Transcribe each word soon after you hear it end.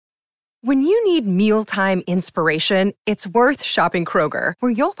When you need mealtime inspiration, it's worth shopping Kroger,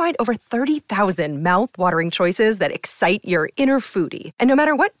 where you'll find over 30,000 mouth-watering choices that excite your inner foodie. And no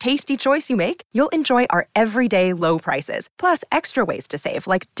matter what tasty choice you make, you'll enjoy our everyday low prices, plus extra ways to save,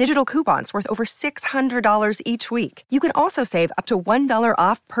 like digital coupons worth over $600 each week. You can also save up to $1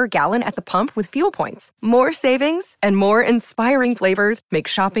 off per gallon at the pump with fuel points. More savings and more inspiring flavors make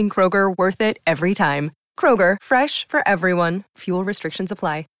shopping Kroger worth it every time. Kroger, fresh for everyone. Fuel restrictions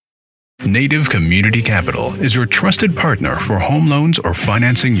apply. Native Community Capital is your trusted partner for home loans or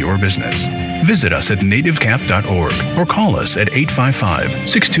financing your business. Visit us at nativecap.org or call us at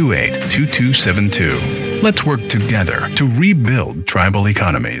 855-628-2272. Let's work together to rebuild tribal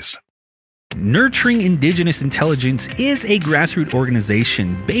economies. Nurturing Indigenous Intelligence is a grassroots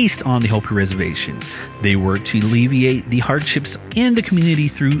organization based on the Hopi Reservation. They work to alleviate the hardships in the community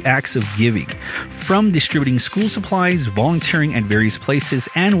through acts of giving, from distributing school supplies, volunteering at various places,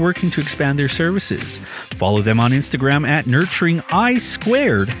 and working to expand their services. Follow them on Instagram at Nurturing I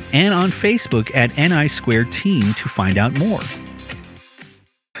Squared and on Facebook at NI Squared Team to find out more.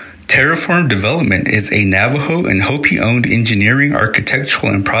 Terraform Development is a Navajo and Hopi-owned engineering,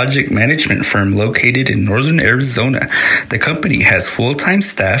 architectural, and project management firm located in northern Arizona. The company has full-time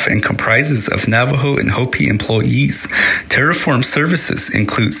staff and comprises of Navajo and Hopi employees. Terraform services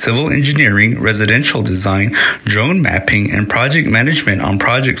include civil engineering, residential design, drone mapping, and project management on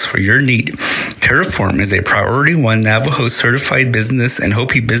projects for your need. Terraform is a Priority 1 Navajo certified business and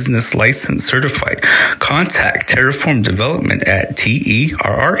Hopi business license certified. Contact Terraform Development at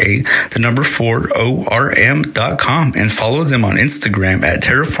TERRA4ORM.com and follow them on Instagram at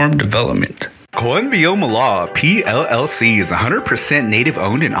Terraform Development. Coenvioma Law, PLLC is 100%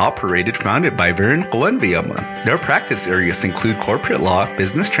 native-owned and operated, founded by Varen Coenvioma. Their practice areas include corporate law,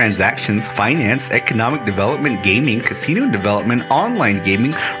 business transactions, finance, economic development, gaming, casino development, online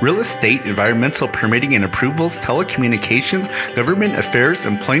gaming, real estate, environmental permitting and approvals, telecommunications, government affairs,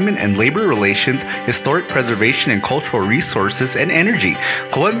 employment and labor relations, historic preservation and cultural resources, and energy.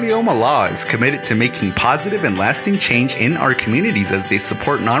 Coenvioma Law is committed to making positive and lasting change in our communities as they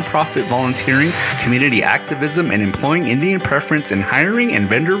support nonprofit volunteering, community activism, and employing Indian preference in hiring and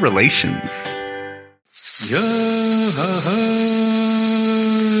vendor relations.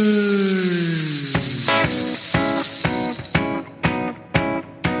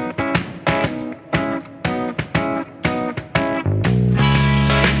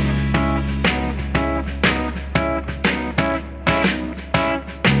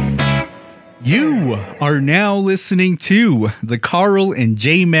 You are now listening to the Carl and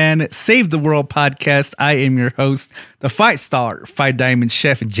J-Man Save the World podcast. I am your host, the 5-star, 5-diamond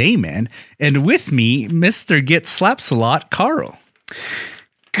chef J-Man, and with me, Mr. Get Slaps a Lot, Carl.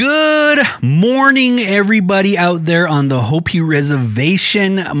 Good morning, everybody out there on the Hopi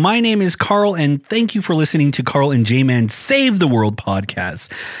Reservation. My name is Carl, and thank you for listening to Carl and J-Man Save the World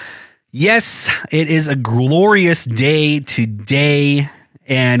podcast. Yes, it is a glorious day today,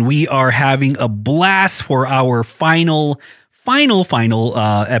 and we are having a blast for our final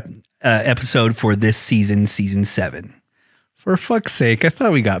episode for this season 7. For fuck's sake, I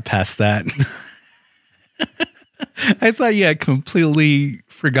thought we got past that. I thought you had completely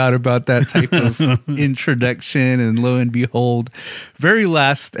forgot about that type of introduction, and lo and behold, very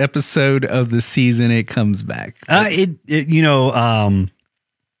last episode of the season, it comes back.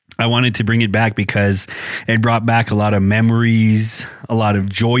 I wanted to bring it back because it brought back a lot of memories, a lot of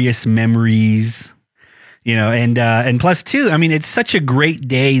joyous memories, and plus too, I mean, it's such a great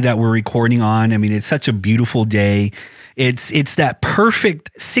day that we're recording on. I mean, it's such a beautiful day. It's that perfect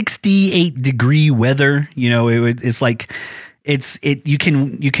 68-degree weather. You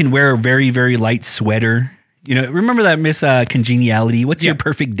can wear a very, very light sweater. Remember that Miss Congeniality? What's your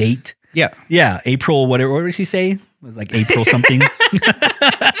perfect date? Yeah. April, whatever. What did she say? It was like April something.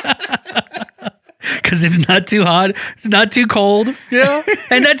 Because it's not too hot, it's not too cold,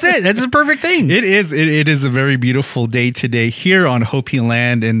 and that's it. That's the perfect thing. It is. It is a very beautiful day today here on Hopi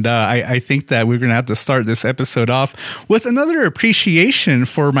land, and I think that we're going to have to start this episode off with another appreciation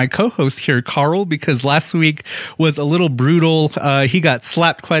for my co-host here, Carl, because last week was a little brutal. He got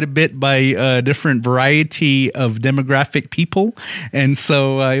slapped quite a bit by a different variety of demographic people, and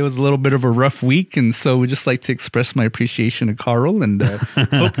so it was a little bit of a rough week, and so we just like to express my appreciation to Carl, and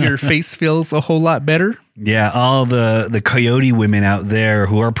hope your face feels a whole lot better. Yeah, all the coyote women out there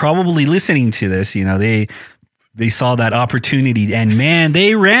who are probably listening to this, they saw that opportunity, and man,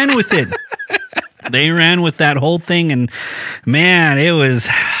 they ran with it. They ran with that whole thing, and man, it was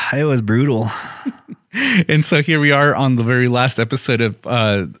brutal. And so here we are on the very last episode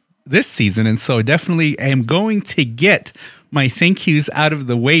of this season, and so I definitely am going to get my thank yous out of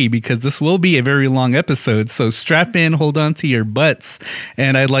the way because this will be a very long episode. So strap in, hold on to your butts.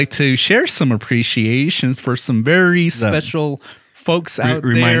 And I'd like to share some appreciation for some very special folks out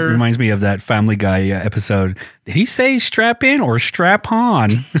there. Reminds me of that Family Guy episode. Did he say strap in or strap on?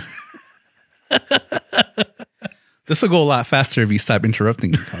 This will go a lot faster if you stop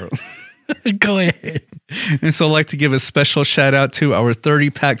interrupting me, Carl. Go ahead. And so I'd like to give a special shout out to our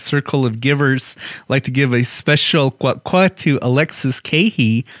 30-pack circle of givers. I'd like to give a special kwakwa to Alexis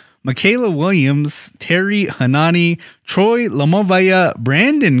Cahy, Michaela Williams, Terry Hanani, Troy Lamovaya,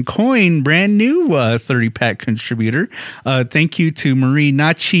 Brandon Coyne, brand new 30-pack contributor. Thank you to Marie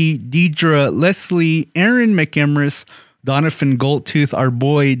Nachi, Deidre Leslie, Aaron McEmrys, Donovan Goldtooth, our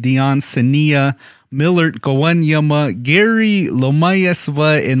boy Dion Sania, Millard Kawanyama, Gary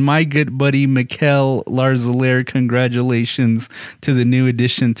Lomayesva, and my good buddy Mikel Larzalaire. Congratulations to the new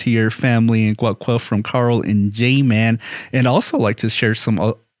addition to your family, and kwakwa from Carl and J-Man. And also like to share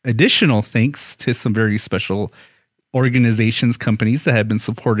some additional thanks to some very special organizations, companies that have been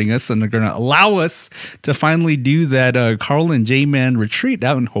supporting us and are going to allow us to finally do that Carl and J-Man retreat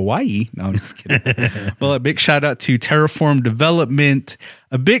out in Hawaii. No, I'm just kidding. Well, a big shout out to Terraform Development.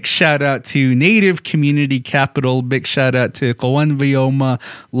 A big shout out to Native Community Capital. Big shout out to Kawan Vioma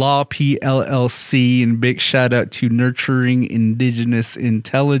Law PLLC. And big shout out to Nurturing Indigenous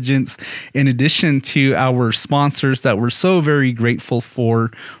Intelligence. In addition to our sponsors that we're so very grateful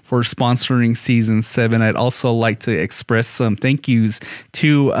for sponsoring Season 7, I'd also like to express some thank yous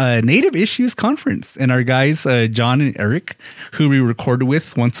to Native Issues Conference and our guys, John and Eric, who we record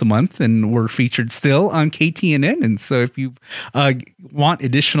with once a month. And we're featured still on KTNN. And so if you want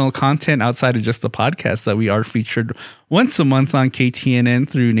additional content outside of just the podcast, that we are featured once a month on KTNN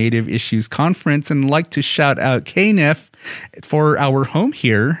through Native Issues Conference, and like to shout out KNF for our home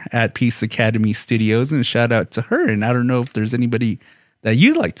here at Peace Academy Studios, and shout out to her. And I don't know if there's anybody that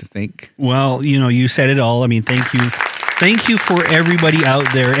you'd like to thank. Well, you said it all. I mean, thank you. Thank you for everybody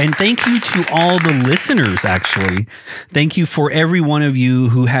out there. And thank you to all the listeners, actually. Thank you for every one of you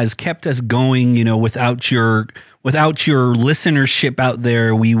who has kept us going, without your listenership out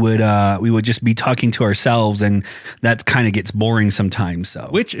there, we would just be talking to ourselves, and that kind of gets boring sometimes. So,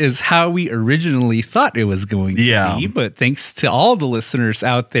 which is how we originally thought it was going to be. But thanks to all the listeners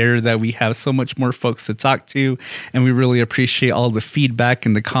out there, that we have so much more folks to talk to, and we really appreciate all the feedback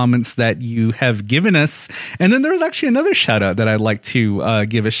and the comments that you have given us. And then there was actually another shout out that I'd like to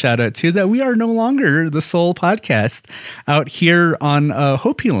give a shout out to, that we are no longer the sole podcast out here on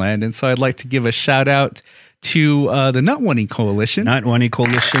Hopi Land, and so I'd like to give a shout out to the Nutwani Coalition. Nutwani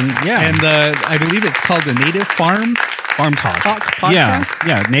Coalition, yeah. And I believe it's called the Native Farm Talk Podcast.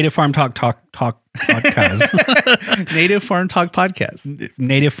 Yeah, Native Farm Talk Podcast. Native Farm Talk Podcast.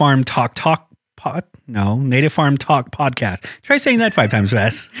 Native Farm Native Farm Talk Podcast. Try saying that 5 times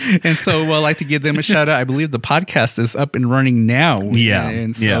fast. And so I'd like to give them a shout out. I believe the podcast is up and running now. Yeah.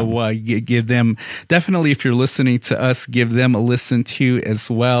 And so give them, definitely, if you're listening to us, give them a listen to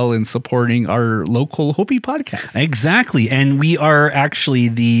as well, in supporting our local Hopi podcast. Exactly. And we are actually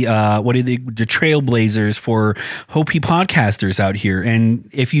the trailblazers for Hopi podcasters out here. And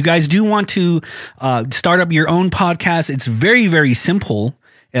if you guys do want to start up your own podcast, it's very, very simple.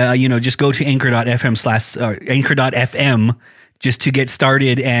 Just go to anchor.fm just to get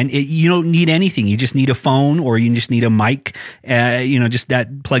started, and you don't need anything. You just need a phone, or you just need a mic, just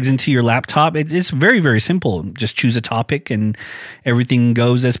that plugs into your laptop. It's very, very simple. Just choose a topic and everything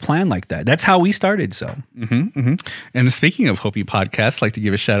goes as planned like that. That's how we started. So, And speaking of Hopi podcasts, I'd like to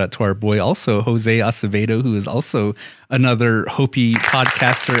give a shout out to our boy also, Jose Acevedo, who is also another Hopi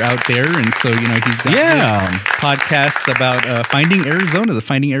podcaster out there. And so, he's got his podcast about Finding Arizona, the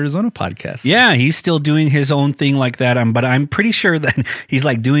Finding Arizona podcast. Yeah, he's still doing his own thing like that. But I'm pretty sure that he's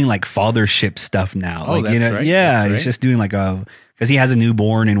like doing like fathership stuff now. Oh, that's right. Yeah, that's right. He's just doing like because he has a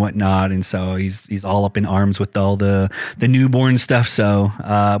newborn and whatnot, and so he's all up in arms with all the newborn stuff. So,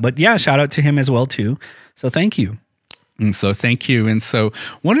 but yeah, shout out to him as well too. So thank you. And so thank you. And so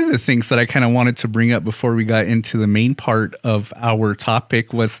one of the things that I kind of wanted to bring up before we got into the main part of our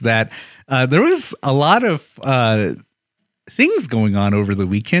topic was that there was a lot of things going on over the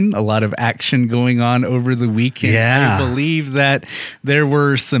weekend, a lot of action going on over the weekend. Yeah. I believe that there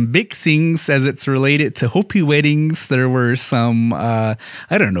were some big things as it's related to Hopi weddings. There were some, I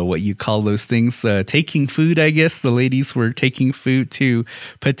don't know what you call those things, taking food, I guess. The ladies were taking food to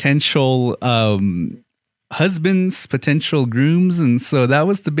potential husbands, potential grooms. And so that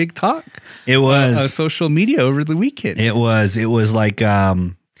was the big talk. It was social media over the weekend. It was like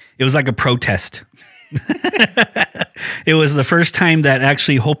a protest. It was the first time that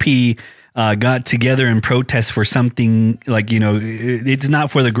actually Hopi got together and protest for something like, it's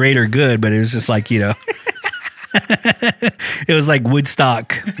not for the greater good, but it was just like, it was like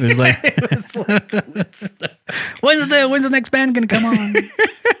Woodstock. It was like, when's the next band going to come on?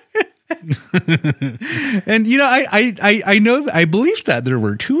 And I know I believe that there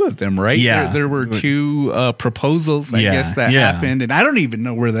were two of them, right? Yeah, there were two proposals, I guess, that happened, and I don't even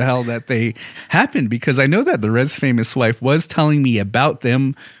know where the hell that they happened, because I know that the Rez Famous wife was telling me about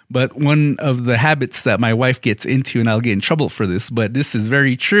them. But one of the habits that my wife gets into, and I'll get in trouble for this, but this is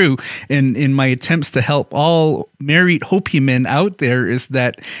very true, and in my attempts to help all married Hopi men out there, is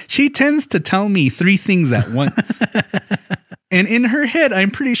that she tends to tell me three things at once. And in her head, I'm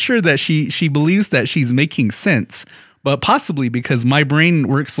pretty sure that she believes that she's making sense, but possibly because my brain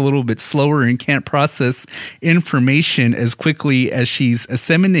works a little bit slower and can't process information as quickly as she's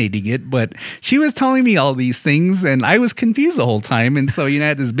disseminating it. But she was telling me all these things, and I was confused the whole time. And so, I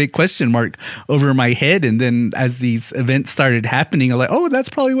had this big question mark over my head. And then as these events started happening, I'm like, oh, that's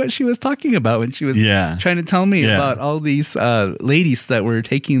probably what she was talking about when she was trying to tell me about all these ladies that were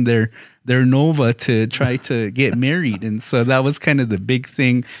taking their Nova to try to get married. And so that was kind of the big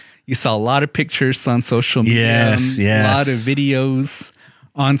thing. You saw a lot of pictures on social media, a lot of videos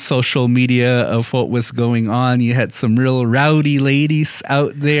on social media of what was going on. You had some real rowdy ladies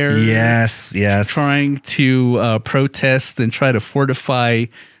out there. Yes. Trying to protest and try to fortify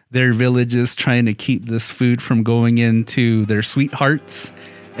their villages, trying to keep this food from going into their sweethearts.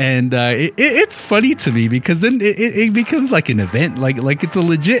 And it's funny to me because then it becomes like an event, like it's a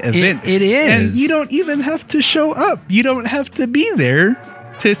legit event. It is. And you don't even have to show up. You don't have to be there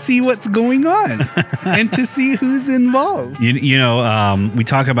to see what's going on and to see who's involved. We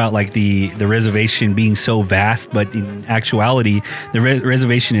talk about like the reservation being so vast, but in actuality, the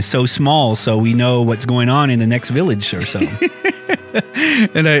reservation is so small, so we know what's going on in the next village or so.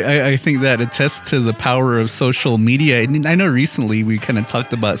 And I think that attests to the power of social media. And I know recently we kind of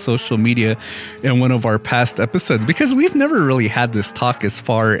talked about social media in one of our past episodes, because we've never really had this talk as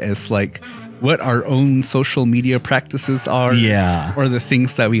far as like what our own social media practices are, or the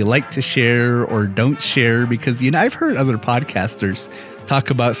things that we like to share or don't share. Because, I've heard other podcasters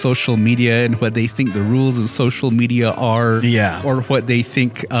talk about social media and what they think the rules of social media are, or what they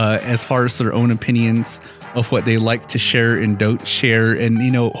think as far as their own opinions of what they like to share and don't share. And,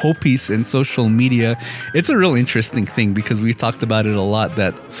 Hopis and social media, it's a real interesting thing, because we've talked about it a lot,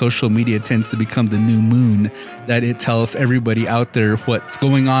 that social media tends to become the new moon, that it tells everybody out there what's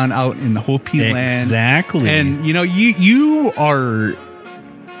going on out in the Hopi land. Exactly. And, you are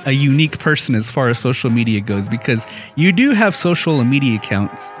a unique person as far as social media goes, because you do have social media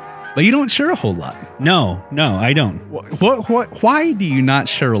accounts, but you don't share a whole lot. No, I don't. Why do you not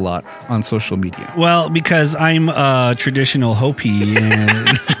share a lot on social media? Well, because I'm a traditional Hopi.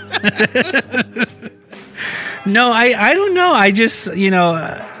 And no, I don't know. I just,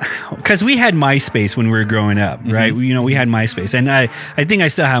 because we had MySpace when we were growing up, right? Mm-hmm. We had MySpace. And I think I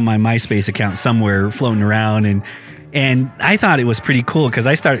still have my MySpace account somewhere floating around. And I thought it was pretty cool because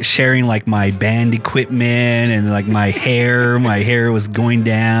I started sharing like my band equipment and like my hair. My hair was going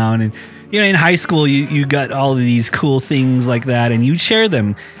down. And, in high school, you got all of these cool things like that and you'd share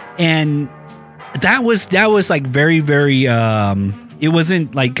them. And that was like very, very, it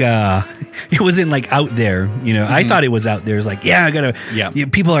wasn't like out there, I thought it was out there. It's like,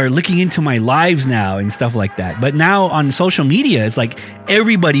 people are looking into my lives now and stuff like that. But now on social media, it's like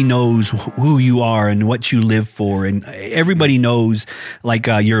everybody knows who you are and what you live for. And everybody knows like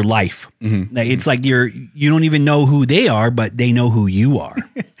your life. Mm-hmm. It's like you don't even know who they are, but they know who you are.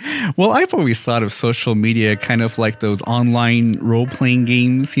 Well, I've always thought of social media kind of like those online role-playing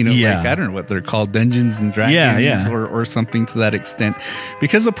games, like, I don't know what they're called, Dungeons and Dragons or something to that extent.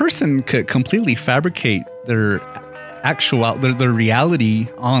 Because a person could completely fabricate their their reality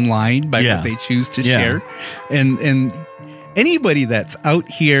online by what they choose to share. And anybody that's out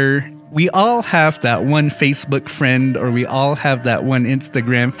here, we all have that one Facebook friend, or we all have that one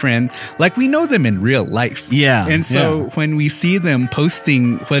Instagram friend. Like, we know them in real life. Yeah. And so when we see them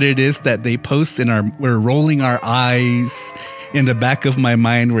posting what it is that they post, we're rolling our eyes. In the back of my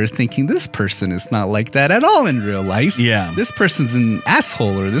mind, we're thinking, this person is not like that at all in real life. Yeah. This person's an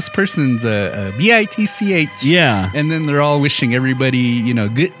asshole, or this person's a bitch. Yeah. And then they're all wishing everybody,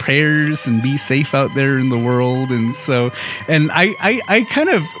 good prayers and be safe out there in the world. And so, and I kind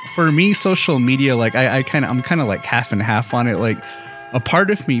of, for me, social media, like I'm kind of like half and half on it. Like, a part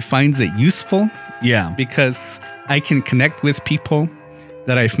of me finds it useful. Yeah. Because I can connect with people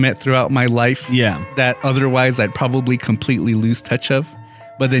that I've met throughout my life, that otherwise I'd probably completely lose touch of.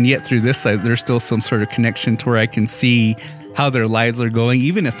 But then yet through this, there's still some sort of connection to where I can see how their lives are going,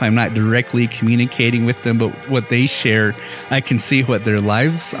 even if I'm not directly communicating with them, but what they share, I can see what their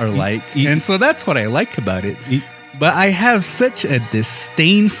lives are like. And so that's what I like about it. But I have such a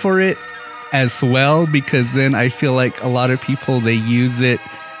disdain for it as well, because then I feel like a lot of people, they use it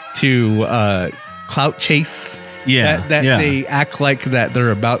to clout chase. They act like that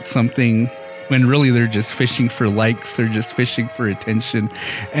they're about something when really they're just fishing for likes, they're just fishing for attention.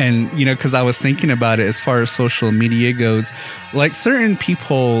 And, you know, because I was thinking about it as far as social media goes, like certain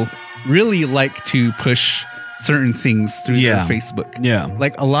people really like to push certain things through their Facebook. Yeah.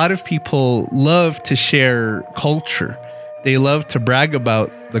 Like a lot of people love to share culture. They love to brag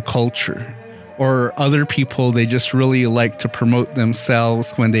about the culture. Or other people, they just really like to promote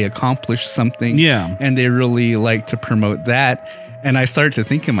themselves when they accomplish something. Yeah. And they really like to promote that. And I started to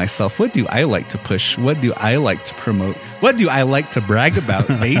think of myself, what do I like to push? What do I like to promote? What do I like to brag about,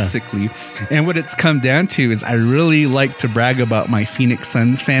 basically? And what it's come down to is I really like to brag about my Phoenix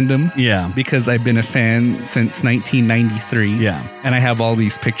Suns fandom. Yeah. Because I've been a fan since 1993. Yeah. And I have all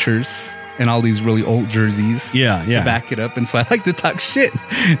these pictures and all these really old jerseys to back it up. And so I like to talk shit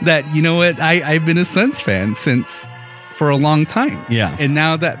that, you know what, I've been a Suns fan for a long time. Yeah. And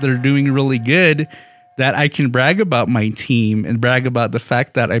now that they're doing really good, that I can brag about my team and brag about the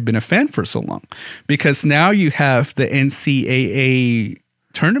fact that I've been a fan for so long. Because now you have the NCAA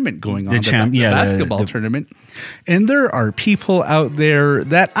tournament going on, the basketball tournament. And there are people out there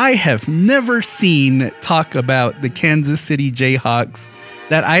that I have never seen talk about the Kansas City Jayhawks,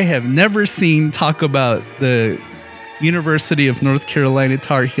 that I have never seen talk about the University of North Carolina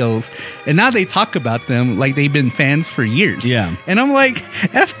Tar Heels. And now they talk about them like they've been fans for years. Yeah. And I'm like,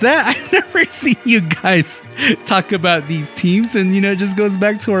 F that. I've never seen you guys talk about these teams. And, you know, it just goes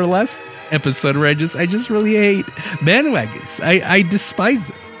back to our last episode where I just really hate bandwagons. I despise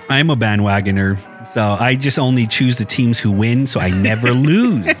them. I'm a bandwagoner. So I just only choose the teams who win, so I never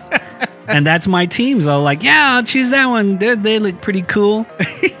lose. And that's my teams. I'll I'll choose that one. They look pretty cool.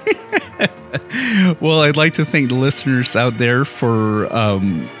 Well, I'd like to thank the listeners out there for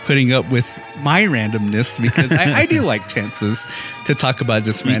putting up with my randomness, because I do like chances to talk about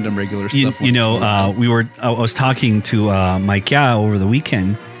just random regular stuff. I was talking to Mike over the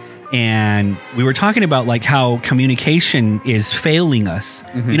weekend, and we were talking about like how communication is failing us.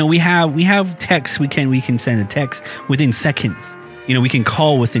 Mm-hmm. You know, we have texts. We can send a text within seconds. You know, we can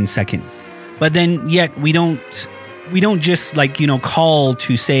call within seconds, but then yet we don't just call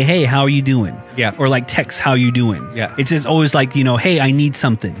to say, hey, how are you doing? Yeah. Or like text, how you doing? Yeah. It's just always like, hey, I need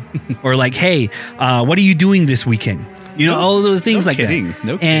something. Or like, hey, what are you doing this weekend? You know, all of those things like kidding. that.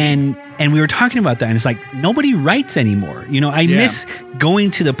 No kidding. And we were talking about that, and it's like nobody writes anymore. You know, I miss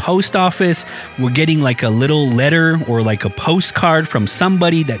going to the post office. We're getting like a little letter or like a postcard from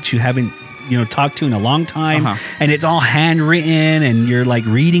somebody that you haven't talked to in a long time, and it's all handwritten, and you're like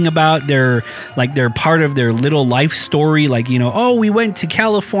reading about their part of their little life story. Like, oh, we went to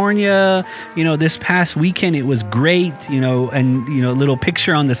California, this past weekend. It was great, and a little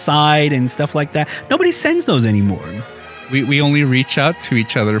picture on the side and stuff like that. Nobody sends those anymore. We only reach out to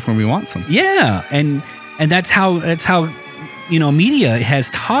each other when we want something. Yeah, and that's how media has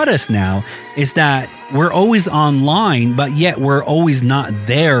taught us now, is that we're always online, but yet we're always not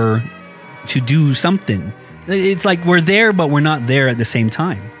there to do something. It's like we're there, but we're not there at the same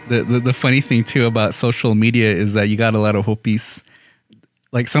time. The funny thing too about social media is that you got a lot of hoppies.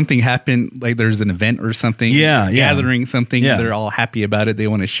 Like something happened, like there's an event or something, gathering something, they're all happy about it. They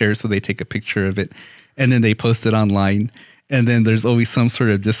want to share, so they take a picture of it, and then they post it online. And then there's always some sort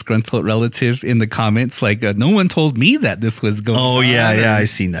of disgruntled relative in the comments, like, no one told me that this was going on. Oh, yeah, I've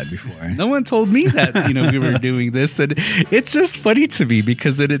seen that before. No one told me that, we were doing this. And it's just funny to me,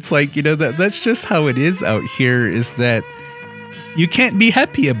 because it's like, that's just how it is out here, is that you can't be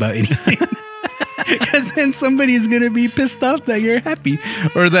happy about anything. Because then somebody's going to be pissed off that you're happy,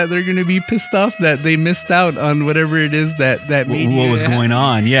 or that they're going to be pissed off that they missed out on whatever it is that made what was going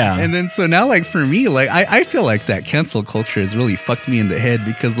on. Yeah. And then so now, like for me, like I feel like that cancel culture has really fucked me in the head,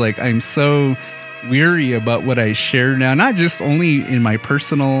 because like I'm so weary about what I share now, not just only in my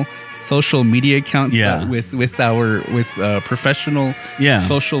personal social media accounts, but with professional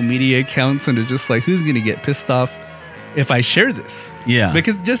social media accounts, and it's just like, who's going to get pissed off if I share this? Yeah.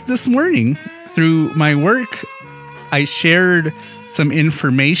 Because just this morning, through my work, I shared some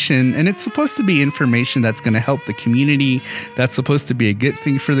information, and it's supposed to be information that's going to help the community. That's supposed to be a good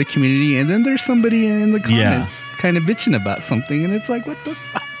thing for the community. And then there's somebody in the comments kind of bitching about something, and it's like, what the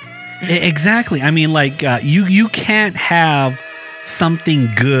fuck? Exactly. I mean, like you can't have something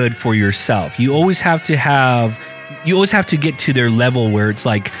good for yourself. You always have to have you always have to get to their level where it's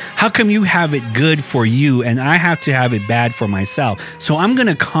like, how come you have it good for you and I have to have it bad for myself? So I'm going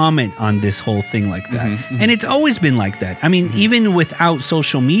to comment on this whole thing like that. And it's always been like that. I mean, even without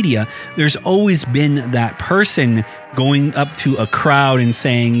social media, there's always been that person going up to a crowd and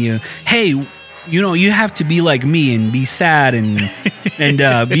saying, hey, you have to be like me and be sad and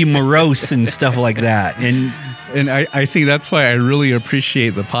be morose and stuff like that. And I think that's why I really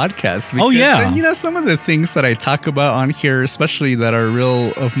appreciate the podcast. Because, some of the things that I talk about on here, especially that are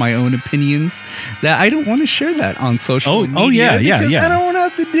real of my own opinions, that I don't want to share that on social media. Because I don't want to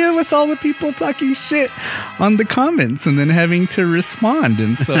have to deal with all the people talking shit on the comments and then having to respond.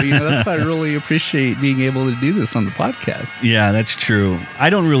 And so, that's why I really appreciate being able to do this on the podcast. Yeah, that's true. I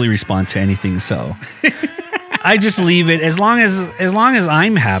don't really respond to anything, so... I just leave it as long as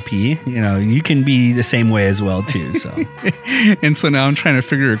I'm happy. You can be the same way as well too. So, and so now I'm trying to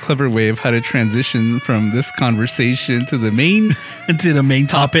figure a clever way of how to transition from this conversation to the main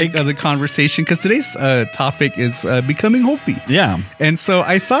topic of the conversation, because today's topic is becoming Hopi. Yeah, and so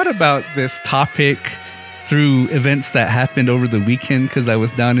I thought about this topic through events that happened over the weekend, because I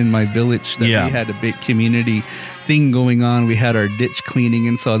was down in my village that we had a big community thing going on. We had our ditch cleaning,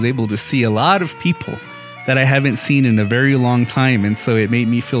 and so I was able to see a lot of people that I haven't seen in a very long time. And so it made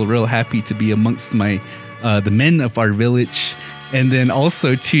me feel real happy to be amongst the men of our village. And then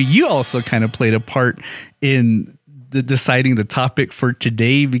also you also kind of played a part in deciding the topic for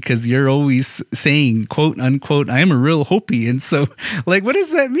today, because you're always saying, quote unquote, I am a real Hopi. And so what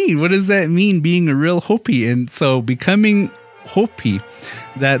does that mean? What does that mean, being a real Hopi? And so becoming Hopi,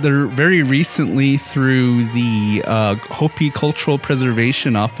 that they're very recently through the Hopi Cultural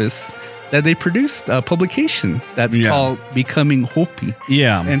Preservation Office, that they produced a publication that's called Becoming Hopi.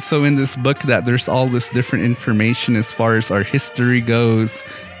 Yeah. And so in this book, that there's all this different information as far as our history goes,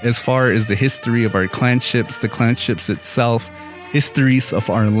 as far as the history of our clanships, the clanships itself, histories of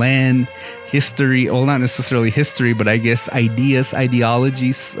our land, history, well, not necessarily history, but I guess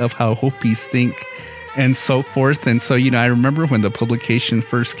ideologies of how Hopis think, and so forth. And so, I remember when the publication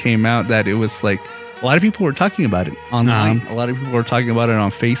first came out, that it was like a lot of people were talking about it online. A lot of people were talking about it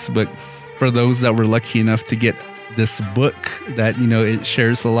on Facebook. For those that were lucky enough to get this book, that, it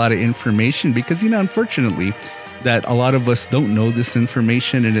shares a lot of information, because, unfortunately, that a lot of us don't know this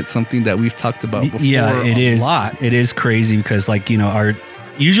information, and it's something that we've talked about before. Yeah, it is. It is crazy, because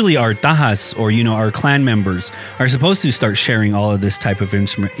usually our tahas, or, our clan members are supposed to start sharing all of this type of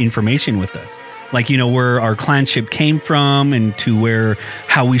information with us. Where our clanship came from, and to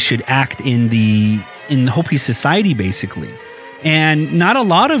how we should act in the Hopi society, basically. And not a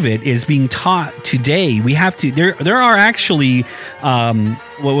lot of it is being taught today. We have to, there are actually,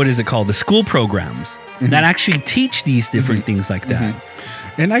 what is it called? The school programs that actually teach these different things like that.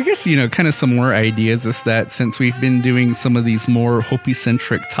 And I guess, kind of some more ideas is that since we've been doing some of these more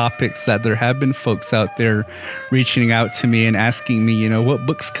Hopi-centric topics, that there have been folks out there reaching out to me and asking me, what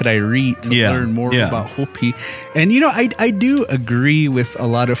books could I read to learn more about Hopi? And, I do agree with a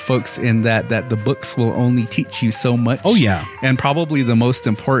lot of folks in that the books will only teach you so much. Oh, yeah. And probably the most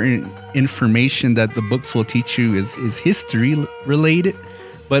important information that the books will teach you is history related,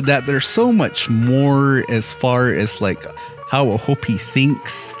 but that there's so much more as far as how a Hopi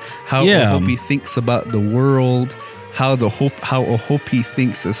thinks, how a Hopi thinks about the world, how a Hopi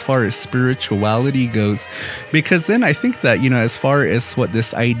thinks as far as spirituality goes. Because then I think that, as far as what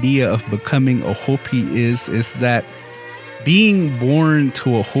this idea of becoming a Hopi is that being born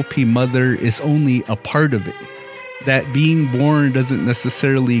to a Hopi mother is only a part of it. That being born doesn't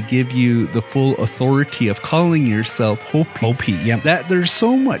necessarily give you the full authority of calling yourself Hopi. That there's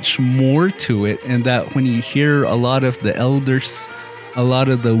so much more to it, and that when you hear a lot of the elders, a lot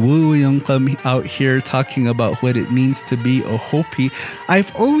of the Wuyong come out here talking about what it means to be a Hopi,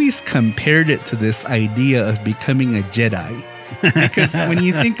 I've always compared it to this idea of becoming a Jedi. Because when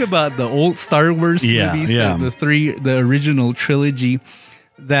you think about the old Star Wars movies, the original trilogy,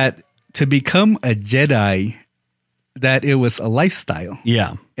 that to become a Jedi, that it was a lifestyle.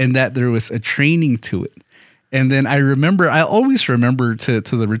 Yeah. And that there was a training to it. And then I always remember to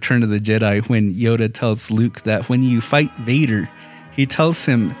the Return of the Jedi, when Yoda tells Luke that when you fight Vader, he tells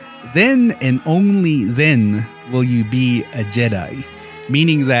him, then and only then will you be a Jedi.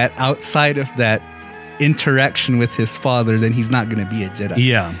 Meaning that outside of that interaction with his father, then he's not going to be a Jedi.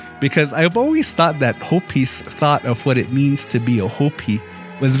 Yeah. Because I've always thought that Hopi's thought of what it means to be a Hopi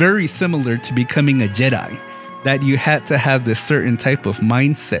was very similar to becoming a Jedi. That you had to have this certain type of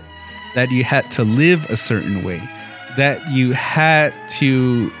mindset, that you had to live a certain way, that you had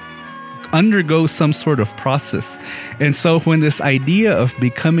to undergo some sort of process. And so when this idea of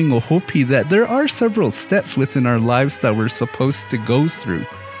becoming a Hopi, that there are several steps within our lives that we're supposed to go through,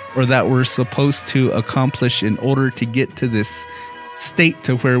 or that we're supposed to accomplish in order to get to this state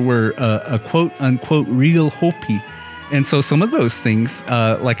to where we're a quote unquote real Hopi. And so some of those things,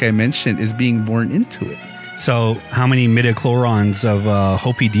 like I mentioned, is being born into it. So how many midichlorians of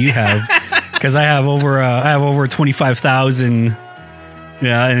Hopi do you have? Because I have over 25,000.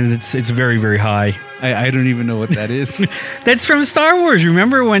 Yeah, and it's very, very high. I don't even know what that is. That's from Star Wars.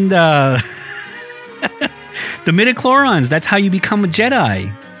 Remember when the midichlorians, that's how you become a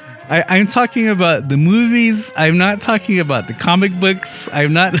Jedi. I'm talking about the movies. I'm not talking about the comic books.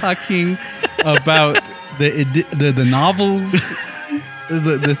 I'm not talking about the novels,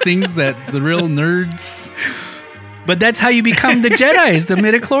 the things that the real nerds. But that's how you become the Jedi, is the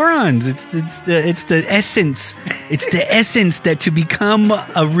midichlorians. It's the essence. It's the essence that to become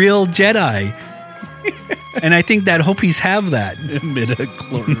a real Jedi. And I think that Hopis have that.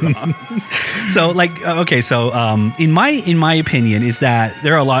 Midichlorians. So in my opinion is that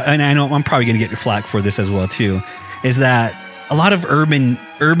there are a lot, and I know I'm probably going to get flack for this as well too, is that a lot of urban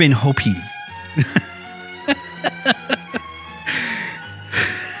Hopis.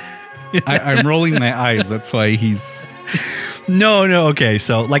 I'm rolling my eyes. That's why he's... No. Okay.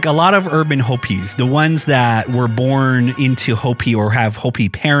 So like a lot of urban Hopis, the ones that were born into Hopi or have Hopi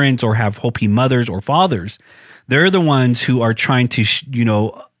parents or have Hopi mothers or fathers, they're the ones who are trying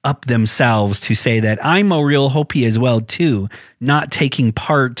to, up themselves to say that I'm a real Hopi as well too, not taking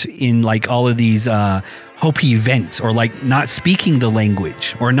part in like all of these Hopi events, or like not speaking the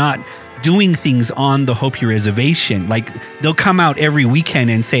language, or not doing things on the Hopi reservation. Like they'll come out every weekend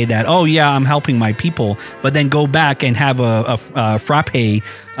and say that, oh yeah, I'm helping my people, but then go back and have a frappe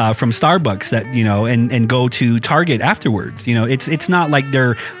from Starbucks that, and go to Target afterwards. It's not like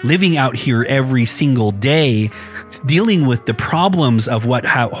they're living out here every single day dealing with the problems of what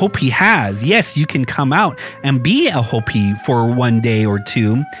Hopi has. Yes, you can come out and be a Hopi for one day or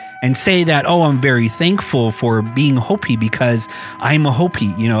two and say that, oh, I'm very thankful for being Hopi because I'm a Hopi.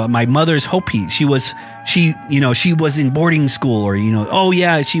 My mother's Hopi. She was in boarding school, or, oh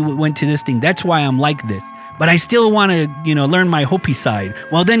yeah, she went to this thing. That's why I'm like this. But I still want to, learn my Hopi side.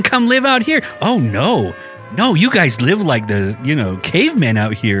 Well, then come live out here. Oh, no, you guys live like the, cavemen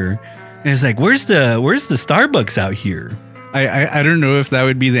out here. And it's like, where's the Starbucks out here? I don't know if that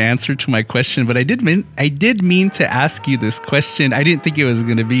would be the answer to my question, but I did mean to ask you this question. I didn't think it was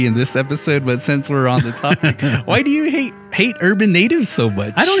going to be in this episode, but since we're on the topic, why do you hate urban natives so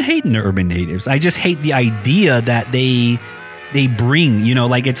much? I don't hate urban natives. I just hate the idea that they bring.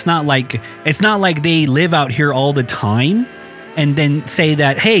 Like it's not like they live out here all the time and then say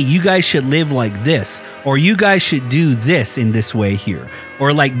that, hey, you guys should live like this, or you guys should do this in this way here,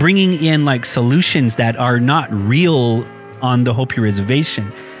 or like bringing in like solutions that are not real on the Hopi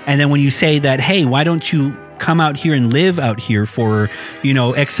reservation. And then when you say that, hey, why don't you come out here and live out here for,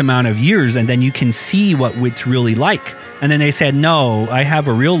 X amount of years, and then you can see what it's really like. And then they said, no, I have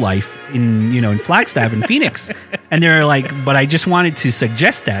a real life in Flagstaff and Phoenix. And they're like, but I just wanted to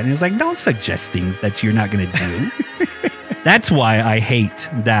suggest that. And it's like, don't suggest things that you're not going to do. That's why I hate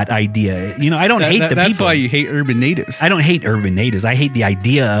that idea. I don't hate the people. That's why you hate urban natives. I don't hate urban natives. I hate the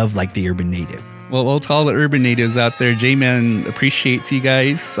idea of like the urban native. Well, to all the urban natives out there, J-Man appreciates you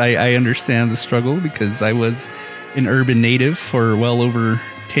guys. I understand the struggle because I was an urban native for well over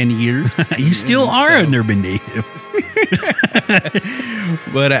 10 years. You still are an urban native.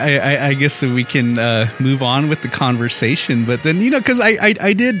 But I guess that we can move on with the conversation. But then, because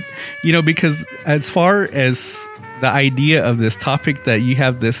I did, because as far as the idea of this topic, that you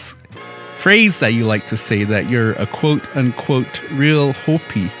have this phrase that you like to say that you're a quote unquote real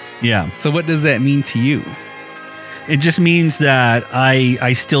Hopi. Yeah. So what does that mean to you? It just means that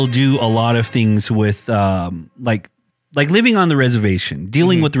I still do a lot of things with like living on the reservation,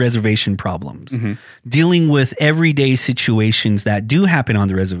 dealing with the reservation problems, dealing with everyday situations that do happen on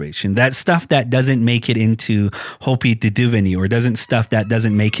the reservation. That stuff that doesn't make it into Hopi Tidivani, or stuff that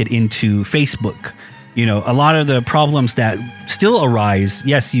doesn't make it into Facebook. A lot of the problems that still arise,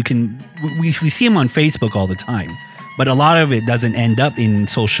 yes, we see them on Facebook all the time. But a lot of it doesn't end up in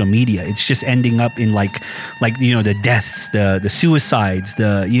social media. It's just ending up in like the deaths, the suicides,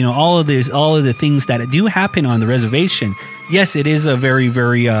 all of the things that do happen on the reservation. Yes, it is a very,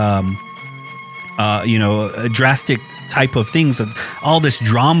 very a drastic type of things, of all this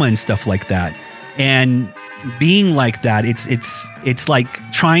drama and stuff like that. And being like that, it's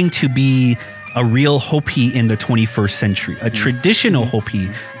like trying to be a real Hopi in the 21st century, a traditional Hopi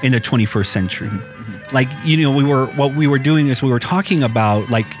in the 21st century. Like, what we were doing is we were talking about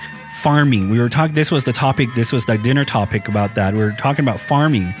like farming. We were talking, this was the topic, this was the dinner topic about that. We were talking about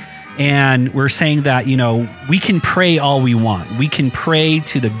farming. And we're saying that, you know, we can pray all we want. We can pray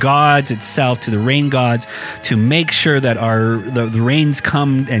to the gods itself, to the rain gods, to make sure that the rains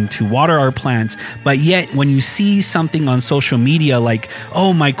come and to water our plants. But yet, when you see something on social media like,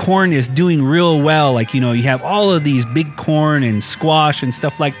 oh, my corn is doing real well, like, you know, you have all of these big corn and squash and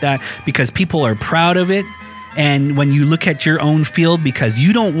stuff like that because people are proud of it. And when you look at your own field, because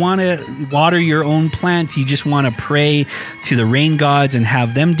you don't want to water your own plants, you just want to pray to the rain gods and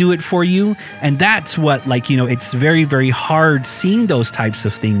have them do it for you. And that's what, like, you know, it's very, very hard seeing those types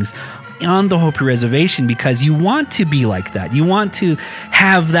of things on the Hopi Reservation because you want to be like that. You want to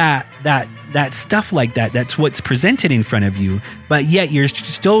have that stuff like that. That's what's presented in front of you. But yet you're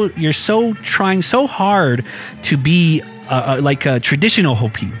so trying so hard to be like a traditional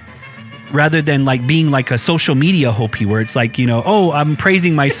Hopi, rather than like being like a social media Hopi where it's like, you know, oh, I'm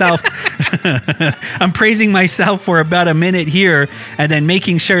praising myself. I'm praising myself for about a minute here and then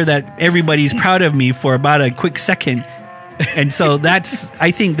making sure that everybody's proud of me for about a quick second. And so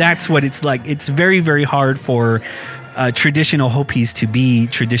I think that's what it's like. It's very, very hard for traditional Hopis to be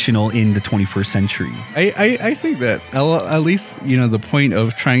traditional in the 21st century. I think that at least, you know, the point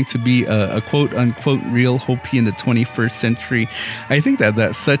of trying to be a quote unquote real Hopi in the 21st century, I think that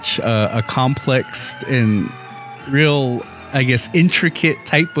that's such a complex and real, I guess, intricate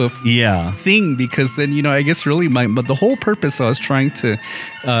type of thing, because then, you know, I guess really but the whole purpose I was trying to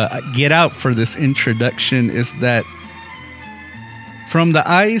get out for this introduction is that from the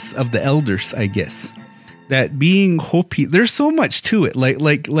eyes of the elders, I guess, that being Hopi, there's so much to it.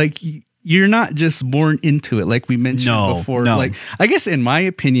 Like you're not just born into it, like we mentioned before. No. Like, I guess in my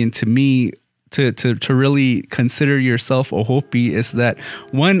opinion, to me, to really consider yourself a Hopi is that,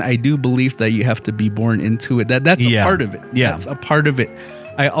 one, I do believe that you have to be born into it. That's a part of it. Yeah. That's a part of it.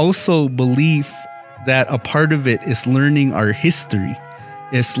 I also believe that a part of it is learning our history.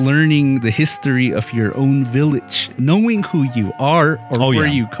 Is learning the history of your own village, knowing who you are or where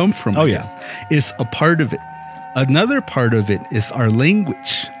you come from. Is a part of it. Another part of it is our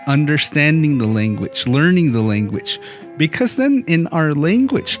language, understanding the language, learning the language, because then in our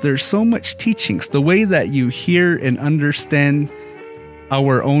language, there's so much teachings. The way that you hear and understand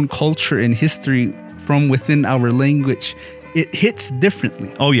our own culture and history from within our language, it hits differently.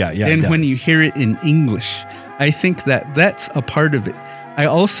 And when you hear it in English, I think that that's a part of it. I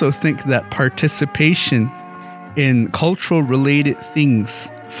also think that participation in cultural related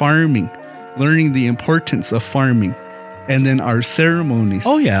things, farming, learning the importance of farming, and then our ceremonies,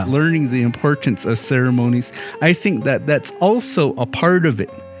 learning the importance of ceremonies, I think that that's also a part of it.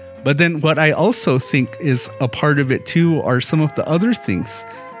 But then what I also think is a part of it too are some of the other things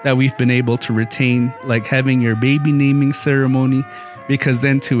that we've been able to retain, like having your baby naming ceremony, because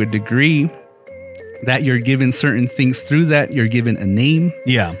then to a degree, that you're given certain things through that. You're given a name.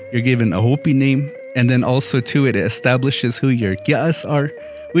 Yeah. You're given a Hopi name. And then also, too, it establishes who your Gia'as are,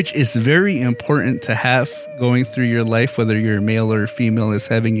 which is very important to have going through your life, whether you're male or female, is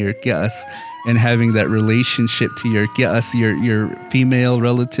having your Gia'as and having that relationship to your Gia'as, your female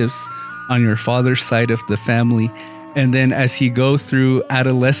relatives on your father's side of the family. And then as you go through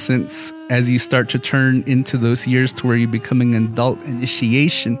adolescence, as you start to turn into those years to where you're becoming an adult,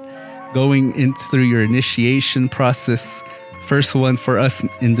 initiation, going in through your initiation process. First one for us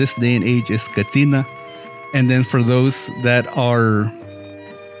in this day and age is Katina. And then for those that are,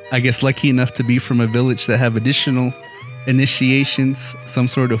 I guess, lucky enough to be from a village that have additional initiations, some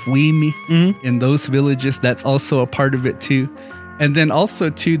sort of Wimi in those villages, that's also a part of it too. And then also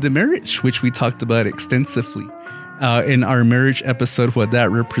to the marriage, which we talked about extensively in our marriage episode, what that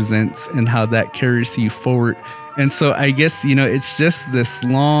represents and how that carries you forward. And so I guess, you know, it's just this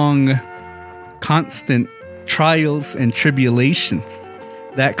long, constant trials and tribulations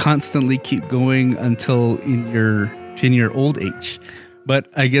that constantly keep going until in your old age. But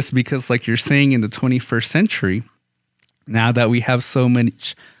I guess because, like you're saying, in the 21st century, now that we have so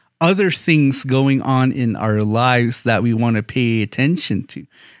much other things going on in our lives that we want to pay attention to.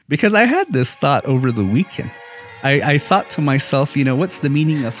 Because I had this thought over the weekend. I thought to myself, you know, what's the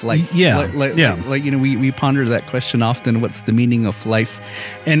meaning of life? Like, you know, we ponder that question often, what's the meaning of life?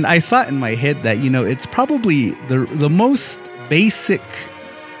 And I thought in my head that, you know, it's probably the most basic,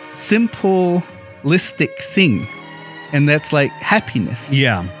 simplistic thing. And that's like happiness.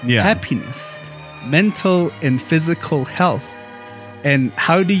 Yeah. Happiness, mental and physical health. And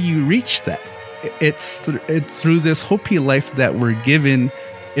how do you reach that? It's through this Hopi life that we're given.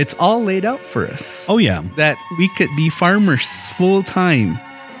 It's all laid out for us. Oh, yeah. That we could be farmers full time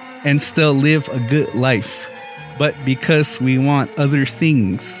and still live a good life. But because we want other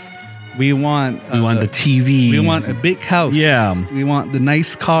things, We want the TV. We want a big house. Yeah. We want the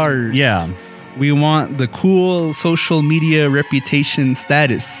nice cars. Yeah. We want the cool social media reputation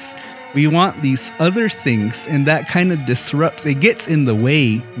status. We want these other things, and that kind of disrupts. It gets in the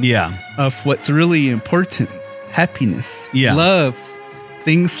way of what's really important. Happiness, love,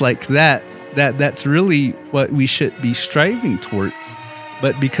 things like that. That's really what we should be striving towards.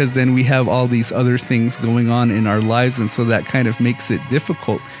 But because then we have all these other things going on in our lives, and so that kind of makes it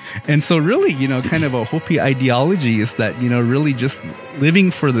difficult. And so really, kind of a Hopi ideology is that, really just living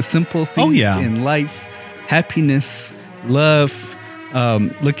for the simple things in life, happiness, love,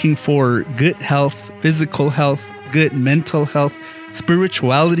 looking for good health, physical health, good mental health.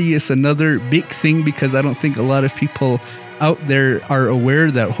 Spirituality is another big thing, because I don't think a lot of people out there are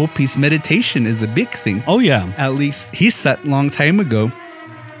aware that Hopi's meditation is a big thing. Oh, yeah. At least he sat a long time ago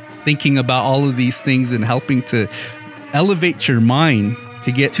thinking about all of these things and helping to elevate your mind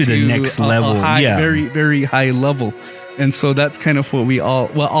to get to the next level. Very, very high level. And so that's kind of what we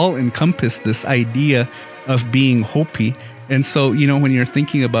all encompass, this idea of being Hopi. And so, when you're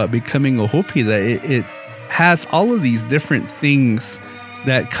thinking about becoming a Hopi, that it has all of these different things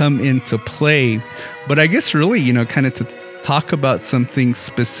that come into play. But I guess really, kind of to talk about something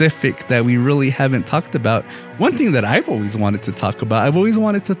specific that we really haven't talked about. One thing that I've always wanted to talk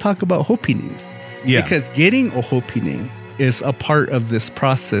about, Hopi names. Yeah. Because getting a Hopi name is a part of this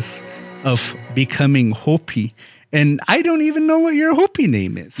process of becoming Hopi. And I don't even know what your Hopi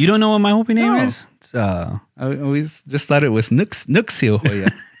name is. You don't know what my Hopi name is? It's, I always just thought it was Nuxio Hoya.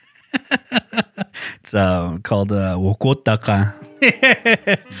 It's called Wokotaka.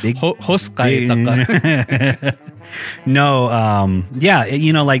 Big Hoskay. No,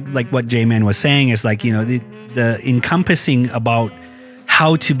 like what J-Man was saying is like, the encompassing about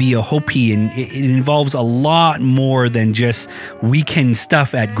how to be a Hopi, and it involves a lot more than just weekend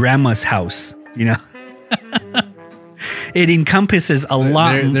stuff at grandma's house, It encompasses a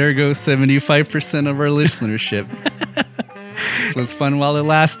lot. There goes 75% of our listenership. It was fun while it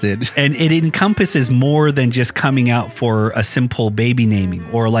lasted. And it encompasses more than just coming out for a simple baby naming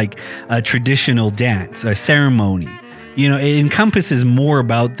or like a traditional dance, a ceremony. It encompasses more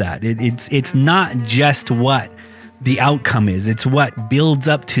about that. It's not just what the outcome is. It's what builds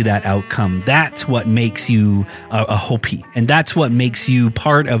up to that outcome. That's what makes you a Hopi. And that's what makes you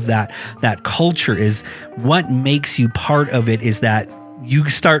part of that culture. Is what makes you part of it is that you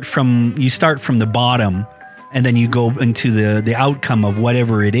start from the bottom, and then you go into the outcome of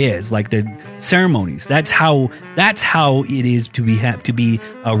whatever it is, like the ceremonies. That's how it is to be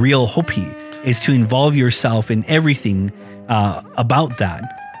a real Hopi, is to involve yourself in everything about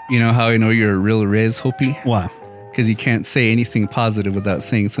that. You know how I know you're a real Res Hopi? Why? Because you can't say anything positive without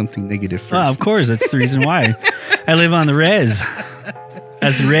saying something negative first. Of course, that's the reason why I live on the Res.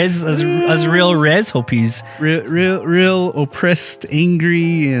 As real Res Hopis. Real oppressed,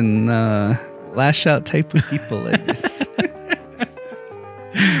 angry, and lash out type of people like this.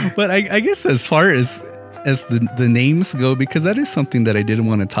 But I guess as far as the names go, because that is something that I didn't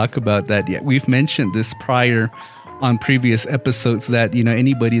want to talk about, that we've mentioned this prior on previous episodes, that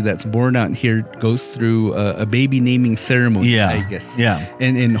anybody that's born out here goes through a baby naming ceremony, I guess. Yeah.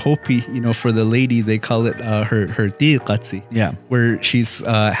 And in Hopi, for the lady, they call it her tiqatsi. Yeah. Where she's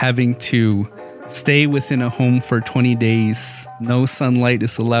having to stay within a home for 20 days. No sunlight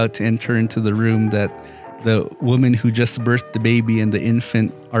is allowed to enter into the room that the woman who just birthed the baby and the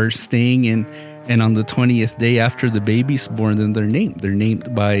infant are staying in. And on the 20th day after the baby's born, then they're named. They're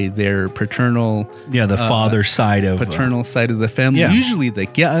named by their paternal... the father side of... Paternal side of the family. Yeah. Usually the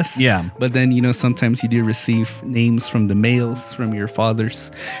Gyas. Yeah. But then, sometimes you do receive names from the males, from your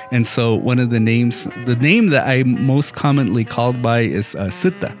fathers. And so one of the names... The name that I'm most commonly called by is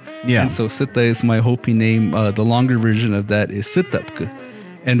Sita. Yeah. And so Sita is my Hopi name. The longer version of that is Sitapka.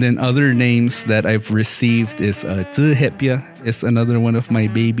 And then other names that I've received is Tuhepia is another one of my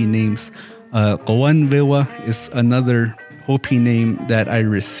baby names. Kowanvewa is another Hopi name that I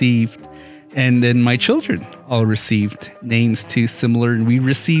received. And then my children all received names too, similar. And we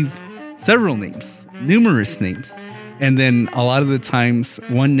received several names, numerous names. And then a lot of the times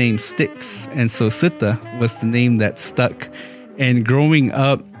one name sticks. And so Sita was the name that stuck. And growing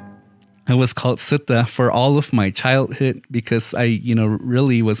up, I was called Sita for all of my childhood, because I,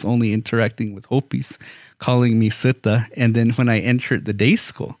 really was only interacting with Hopis calling me Sita. And then when I entered the day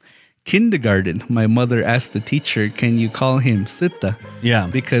school, kindergarten, my mother asked the teacher, can you call him Sita? Yeah.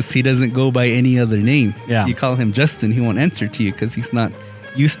 Because he doesn't go by any other name. Yeah. You call him Justin, he won't answer to you because he's not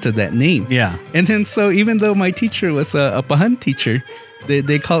used to that name. Yeah. And then so even though my teacher was a Pahan teacher,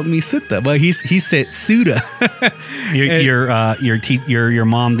 they called me Sutta, but he said Suda. Your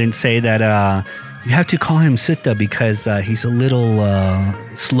mom didn't say that you have to call him Sutta because he's a little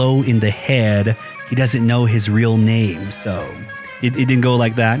slow in the head. He doesn't know his real name. So it didn't go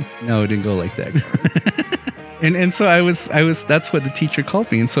like that? No, it didn't go like that. And so I was that's what the teacher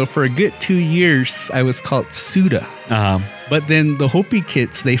called me. And so for a good 2 years, I was called Suda. But then the Hopi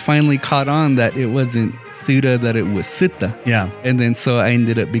kids, they finally caught on that it wasn't Suda, that it was Sutta. Yeah. And then so I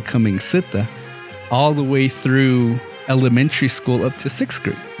ended up becoming Sutta all the way through elementary school up to 6th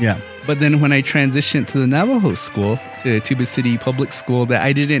grade. Yeah. But then when I transitioned to the Navajo school, to Tuba City Public School, that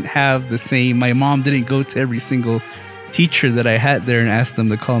I didn't have the same, my mom didn't go to every single teacher that I had there and asked them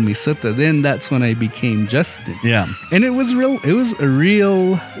to call me Sutta. Then that's when I became Justin. Yeah. And it was a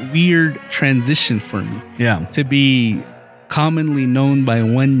real weird transition for me. Yeah. To be commonly known by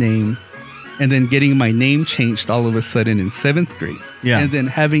one name and then getting my name changed all of a sudden in 7th grade. Yeah. And then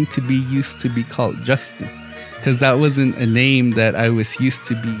having to be used to be called Justin, because that wasn't a name that I was used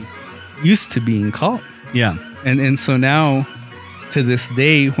to being called. Yeah. And so now to this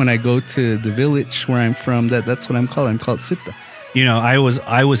day, when I go to the village where I'm from, that's what I'm called. I'm called Sutta. You know, I was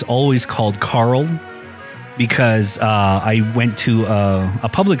always called Carl because I went to a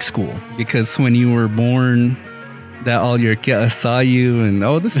public school. Because when you were born, that all your kia saw you and,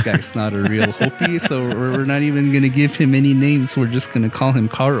 oh, this guy's not a real Hopi, so we're not even going to give him any names. We're just going to call him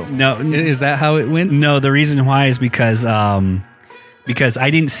Carl. No. Is that how it went? No, the reason why is because I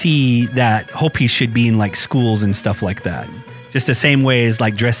didn't see that Hopi should be in like schools and stuff like that. Just the same way as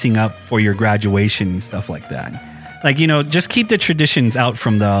like dressing up for your graduation and stuff like that. Like, you know, just keep the traditions out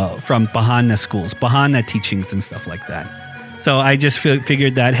from Bahana schools, Bahana teachings and stuff like that. So I just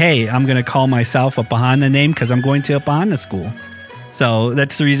figured that, hey, I'm going to call myself a Bahana name because I'm going to a Bahana school. So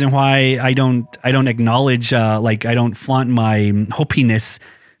that's the reason why I don't acknowledge, I don't flaunt my Hopiness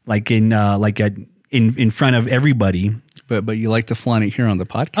in front of everybody. But you like to flaunt it here on the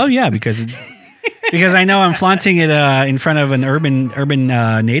podcast. Oh yeah, because I know I'm flaunting it in front of an urban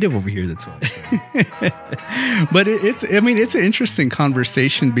native over here. That's why. But it's an interesting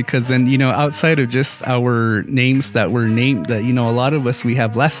conversation because then, you know, outside of just our names that were named, that, you know, a lot of us, we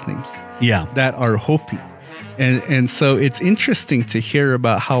have last names. Yeah. That are Hopi. And so it's interesting to hear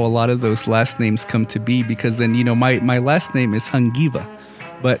about how a lot of those last names come to be, because then, you know, my last name is Hangiva,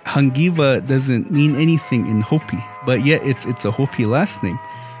 but Hangiva doesn't mean anything in Hopi, but yet it's a Hopi last name.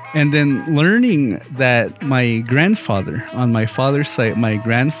 And then learning that my grandfather, on my father's side, my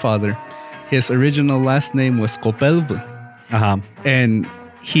grandfather, his original last name was Kopelvu. And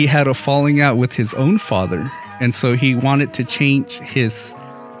he had a falling out with his own father. And so he wanted to change his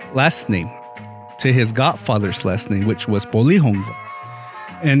last name to his godfather's last name, which was Polihongva.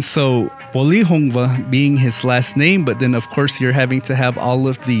 And so Polihongva being his last name, but then of course you're having to have all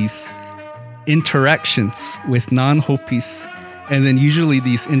of these interactions with non-Hopis. And then usually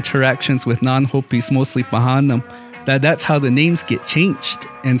these interactions with non-Hopis, mostly Pahanam, that's how the names get changed.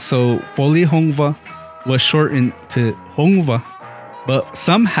 And so Polihongva was shortened to Hongva, but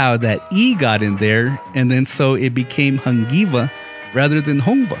somehow that E got in there, and then so it became Hangiva rather than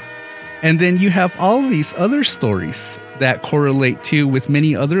Hongva. And then you have all these other stories that correlate too with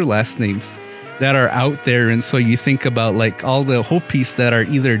many other last names that are out there. And so you think about like all the Hopis that are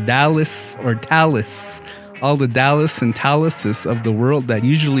either Dallas or Talis, all the Dallas and Talises of the world, that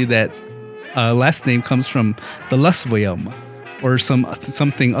usually that last name comes from the Lasvoyama or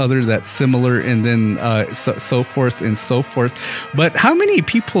something other that's similar, and then so forth and so forth. But how many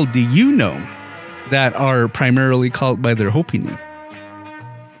people do you know that are primarily called by their Hopi name?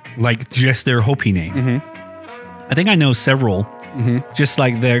 Like just their Hopi name. Mm-hmm. I think I know several. Mm-hmm. Just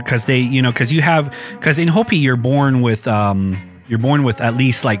like there, because in Hopi you're born with at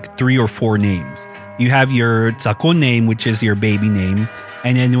least like 3 or 4 names. You have your Tsakon name, which is your baby name,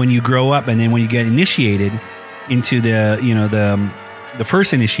 and then when you grow up, and then when you get initiated into the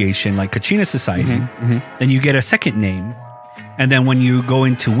first initiation, like Kachina society, then you get a second name, and then when you go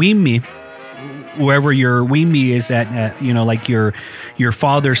into Wimi, wherever your Wimi is at, like your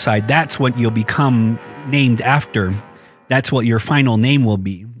father's side, that's what you'll become named after. That's what your final name will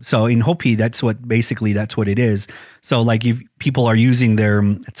be. So in Hopi, that's what it is. So like if people are using their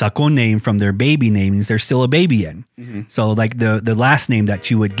Tsakon name from their baby names, they're still a baby yet. Mm-hmm. So like the last name that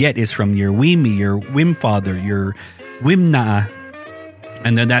you would get is from your Wimi, your Wim father, your Wimna.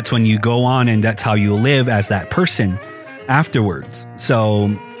 And then that's when you go on, and that's how you live as that person afterwards.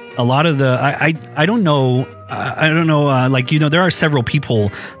 So a lot of the I don't know like, you know, there are several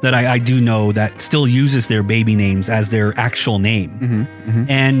people that I do know that still uses their baby names as their actual name.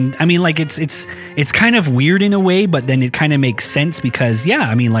 And I mean, like, it's kind of weird in a way, but then it kind of makes sense because, yeah,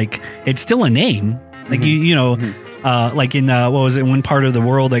 I mean, like, it's still a name. Like, you know, like in what was it, one part of the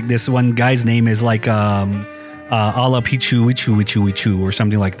world, like this one guy's name is like Ala Pichu Wichu Wichu Wichu or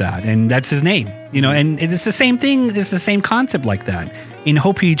something like that, and that's his name, you know. And it's the same thing, it's the same concept like that in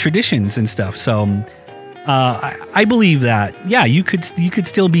Hopi traditions and stuff. So I believe that, yeah, you could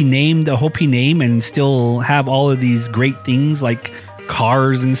still be named a Hopi name and still have all of these great things like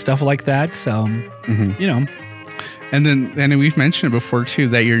cars and stuff like that. So you know. And then we've mentioned it before too,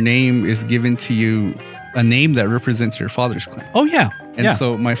 that your name is given to you, a name that represents your father's clan. Oh yeah. And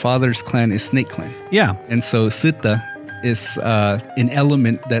so my father's clan is Snake Clan. Yeah. And so Sita is an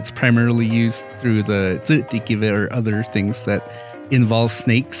element that's primarily used through the Tzitikive or other things that involve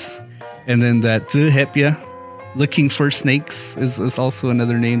snakes. And then that Tzihepia, looking for snakes, is also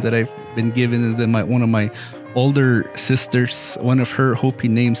another name that I've been given. And then one of my older sisters, one of her Hopi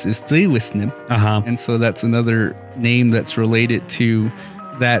names is Tsiwisnim. And so that's another name that's related to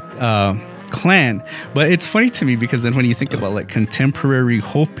that clan. But it's funny to me because then when you think about like contemporary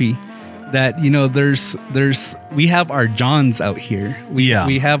Hopi, that, you know, we have our Johns out here. We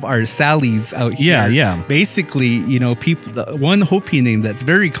have our Sallys out here. Yeah. Basically, you know, people, the one Hopi name that's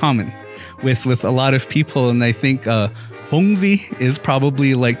very common with a lot of people, and I think Hongvi is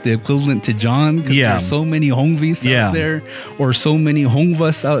probably like the equivalent to John, because there's so many Hongvis out there, or so many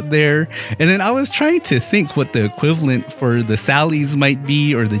Hongvas out there. And then I was trying to think what the equivalent for the Sallys might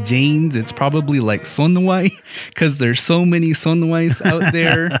be, or the Janes. It's probably like Sonwai, because there's so many Sonwais out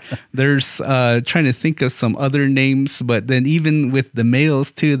there. There's trying to think of some other names, but then even with the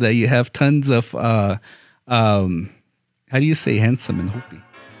males too, that you have tons of how do you say handsome in Hopi?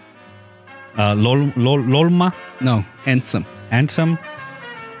 Lolma? No, handsome. Handsome?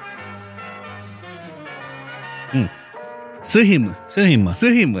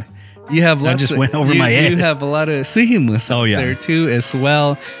 Suhima. You have lots. That just went over my head. You have a lot of Suhimas out there too as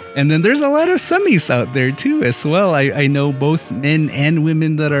well. And then there's a lot of Samis out there too as well. I know both men and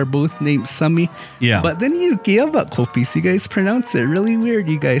women that are both named Sami. Yeah. But then you Giyavak Hopis, you guys pronounce it really weird.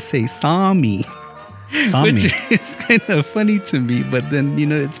 You guys say Sami. Which is kind of funny to me, but then, you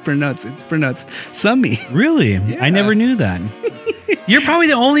know, it's pronounced Sami. Really? Yeah. I never knew that. You're probably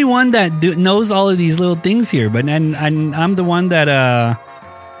the only one that knows all of these little things here, but and I'm the one that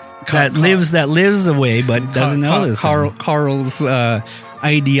lives the way, but doesn't know this. Carl's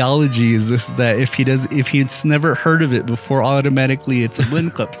ideology is this, that if he's never heard of it before, automatically it's a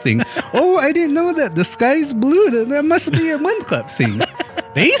Muncup thing. Oh, I didn't know that the sky's blue. That must be a Muncup thing.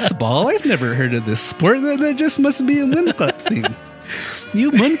 Baseball? I've never heard of this sport. That just must be a Muncup thing.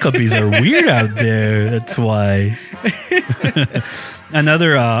 You Muncuppies are weird out there. That's why.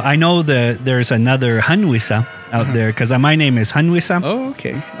 Another, I know that there's another Hanwisa out there, because my name is Hanwisa. Oh,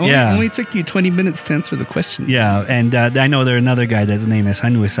 okay. Only took you 20 minutes to answer the question. Yeah, and I know there's another guy that's name is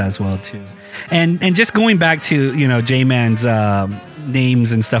Hanwisa as well too. And just going back to, you know, J-Man's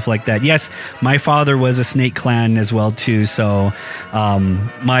names and stuff like that. Yes, my father was a Snake Clan as well too. So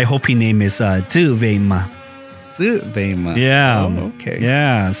my Hopi name is Tuvema. Tuvema. Yeah. Oh, okay.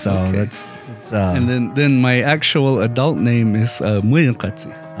 Yeah. So that's and then my actual adult name is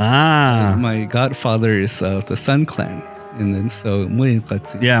Muinkatsi. My godfather is of the Sun Clan. And then so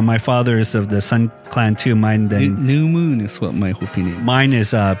Muinkatsi. Yeah, my father is of the Sun Clan too. Mine then New Moon is what my Hopi name is. Mine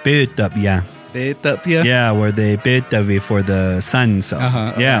is Beutapia. Beutapia? Yeah, where they Beutavi for the sun. So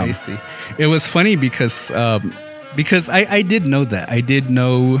yeah. I see. It was funny because I did know that. I did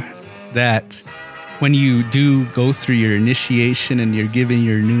know that when you do go through your initiation and you're given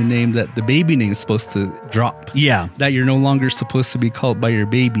your new name, that the baby name is supposed to drop. Yeah. That you're no longer supposed to be called by your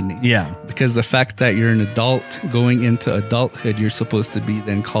baby name. Yeah. Because the fact that you're an adult going into adulthood, you're supposed to be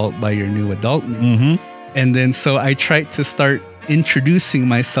then called by your new adult name. And then so I tried to start introducing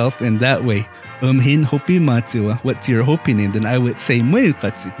myself in that way. Hin Hopi Matiwa, what's your Hopi name? Then I would say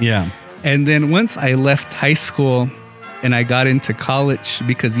Muinkatsi. Yeah. And then once I left high school and I got into college,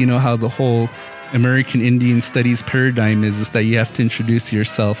 because you know how the whole American Indian Studies paradigm is that you have to introduce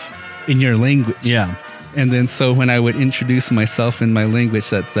yourself in your language. Yeah. And then so when I would introduce myself in my language,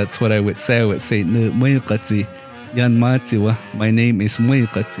 that's what I would say. I would say, Muinkatsi, Yan Matiwa, my name is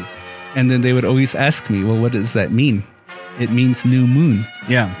Muinkatsi. And then they would always ask me, well, what does that mean? It means new moon.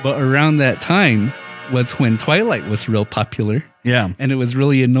 Yeah. But around that time was when Twilight was real popular. Yeah. And it was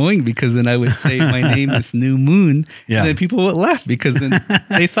really annoying because then I would say my name is New Moon. Yeah. And then people would laugh because then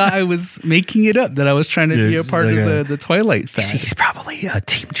they thought I was making it up, that I was trying to be a part of the Twilight fad. He's probably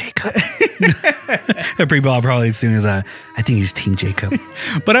Team Jacob. People probably as soon as I think he's Team Jacob.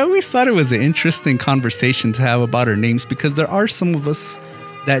 But I always thought it was an interesting conversation to have about our names, because there are some of us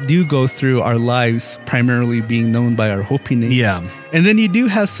that do go through our lives primarily being known by our Hopi names. Yeah. And then you do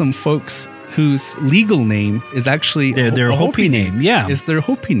have some folks whose legal name is actually their a Hopi name. Yeah. Is their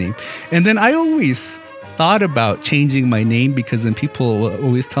Hopi name. And then I always thought about changing my name, because then people will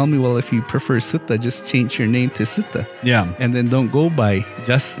always tell me, well, if you prefer Sita, just change your name to Sita. Yeah. And then don't go by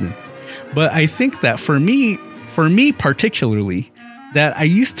Justin. But I think that for me particularly, that I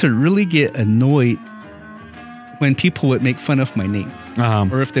used to really get annoyed when people would make fun of my name,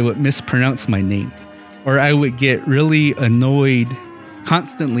 or if they would mispronounce my name, or I would get really annoyed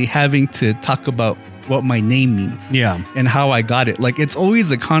constantly having to talk about what my name means, and how I got it. Like, it's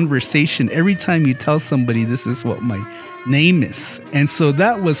always a conversation every time you tell somebody this is what my name is. And so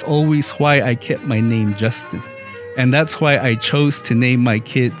that was always why I kept my name Justin. And that's why I chose to name my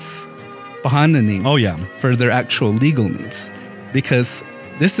kids Bahana names for their actual legal names, because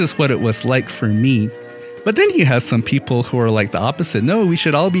this is what it was like for me. But then you have some people who are like the opposite. No, we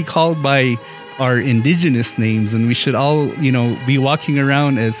should all be called by our indigenous names, and we should all, be walking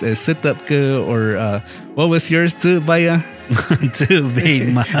around as Sitapka, or what was yours? Tubaya?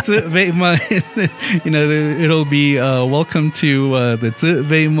 Tubema. It'll be welcome to the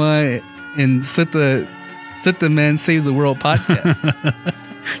Tubema and Sita Man Save the World podcast.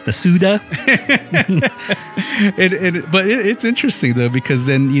 The Suda. But it's interesting though, because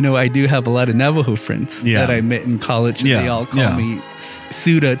then, I do have a lot of Navajo friends that I met in college, and they all call me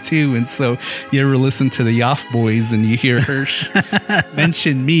Suda too. And so you ever listen to the Yoff Boys and you hear Hirsch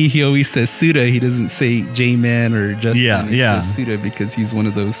mention me, he always says Suda. He doesn't say J-Man or Justin. He says Suda, because he's one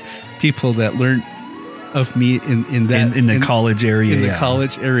of those people that learned of me in the college area. In the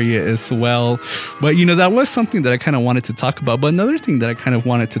college area as well. But, that was something that I kind of wanted to talk about. But another thing that I kind of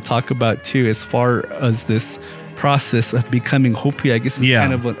wanted to talk about too, as far as this process of becoming Hopi, I guess is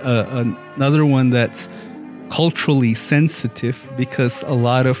kind of another one that's culturally sensitive, because a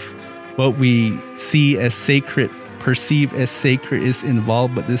lot of what we see as sacred, perceive as sacred, is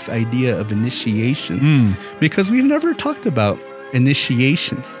involved with this idea of initiations. Because we've never talked about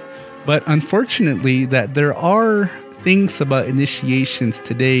initiations. But unfortunately, that there are things about initiations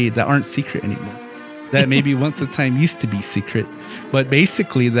today that aren't secret anymore, that maybe once a time used to be secret. But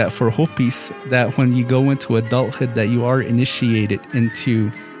basically, that for Hopis, that when you go into adulthood, that you are initiated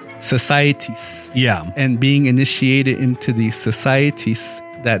into societies. Yeah. And being initiated into these societies,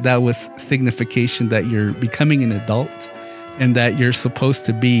 that was signification that you're becoming an adult, and that you're supposed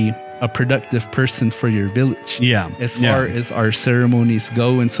to be a productive person for your village. Yeah. As far as our ceremonies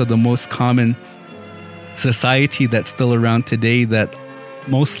go. And so the most common society that's still around today, that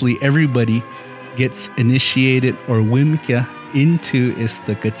mostly everybody gets initiated or wimka into, is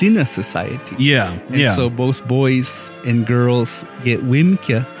the Katina society. Yeah. And so both boys and girls get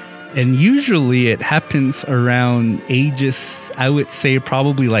wimka. And usually it happens around ages, I would say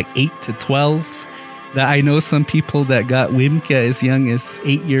probably like 8 to 12. That I know some people that got Wimka as young as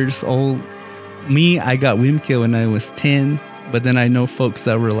 8 years old. Me, I got Wimka when I was 10. But then I know folks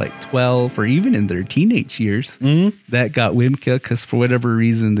that were like 12 or even in their teenage years that got Wimka because for whatever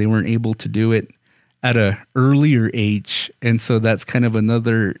reason they weren't able to do it at an earlier age. And so that's kind of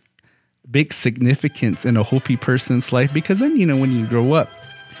another big significance in a Hopi person's life, because then, when you grow up,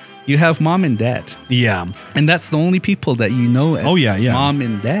 you have mom and dad. Yeah. And that's the only people that you know as mom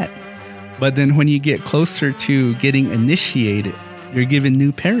and dad. But then when you get closer to getting initiated, you're given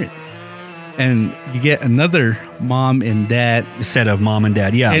new parents. And you get another mom and dad. Set of mom and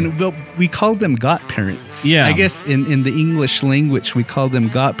dad, yeah. And we call them godparents. Yeah. I guess in the English language, we call them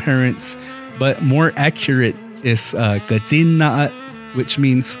godparents. But more accurate is Kachina, which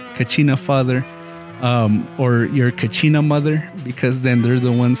means Kachina father, or your Kachina mother, because then they're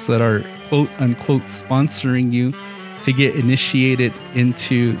the ones that are quote unquote sponsoring you to get initiated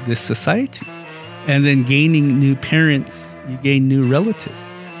into this society. And then gaining new parents, you gain new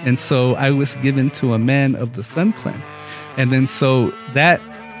relatives. And so I was given to a man of the Sun Clan. And then so that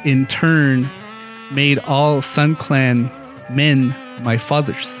in turn made all Sun Clan men my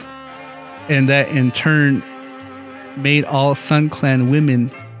fathers. And that in turn made all Sun Clan women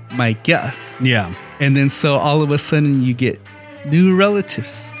my gyas. Yeah. And then so all of a sudden you get new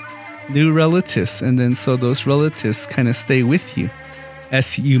relatives. And then so those relatives kind of stay with you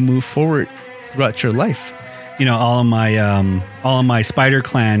as you move forward throughout your life. All of my Spider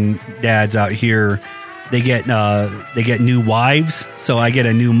Clan dads out here, they get new wives. So I get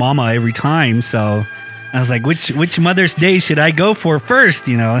a new mama every time. So I was like, which Mother's Day should I go for first?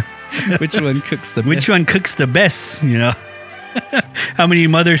 You know, which one cooks the best? Which one cooks the best? You know, how many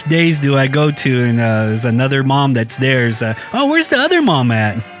Mother's Days do I go to? And there's another mom that's there. Where's the other mom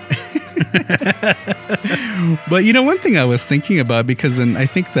at? But you know, one thing I was thinking about, because I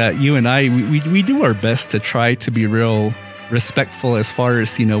think that you and I, we do our best to try to be real respectful as far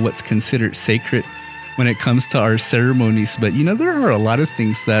as, you know, what's considered sacred when it comes to our ceremonies. But, you know, there are a lot of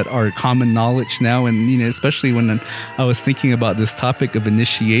things that are common knowledge now. And, you know, especially when I was thinking about this topic of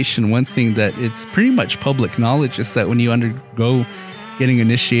initiation, one thing that it's pretty much public knowledge is that when you undergo getting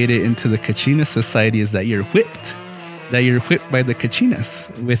initiated into the Kachina Society is that you're whipped. That you're whipped by the Kachinas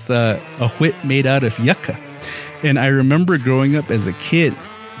with a whip made out of yucca. And I remember growing up as a kid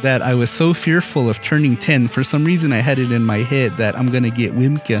that I was so fearful of turning 10. For some reason, I had it in my head that I'm going to get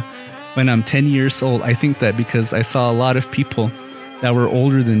Wimka when I'm 10 years old. I think that because I saw a lot of people that were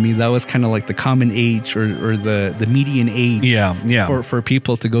older than me, that was kind of like the common age or the median age for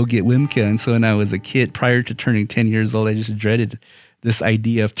people to go get Wimka. And so when I was a kid, prior to turning 10 years old, I just dreaded this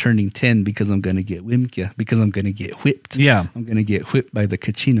idea of turning 10 because I'm going to get Wimka, because I'm going to get whipped. Yeah. I'm going to get whipped by the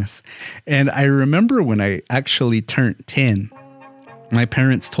Kachinas. And I remember when I actually turned 10, my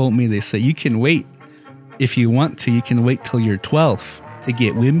parents told me, they said, you can wait if you want to. You can wait till you're 12 to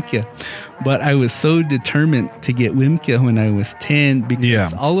get Wimka. But I was so determined to get Wimka when I was 10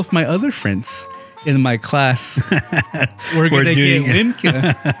 because all of my other friends in my class were going to get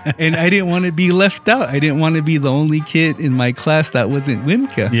Wimka. And I didn't want to be left out. I didn't want to be the only kid in my class that wasn't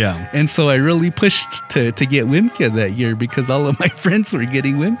Wimka. Yeah. And so I really pushed to get Wimka that year because all of my friends were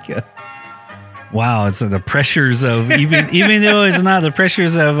getting Wimka. Wow, it's the pressures of even though it's not the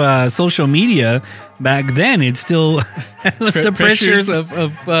pressures of social media back then, it's still was the pressures of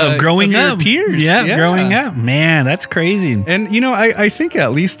growing up, peers. Yeah, growing up. Man, that's crazy. And you know, I think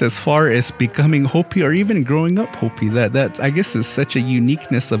at least as far as becoming Hopi or even growing up Hopi, that I guess is such a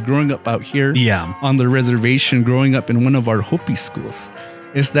uniqueness of growing up out here on the reservation, growing up in one of our Hopi schools,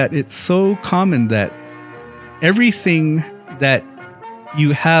 is that it's so common that everything that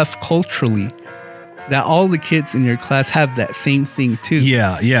you have culturally, that all the kids in your class have that same thing too.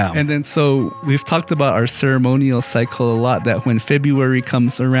 Yeah. And then so we've talked about our ceremonial cycle a lot, that when February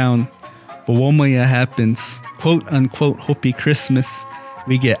comes around, Bawomaya happens, quote unquote Hopi Christmas.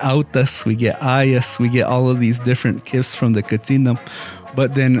 We get autas, we get ayas, we get all of these different gifts from the Katinam.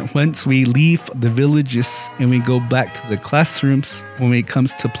 But then once we leave the villages and we go back to the classrooms, when it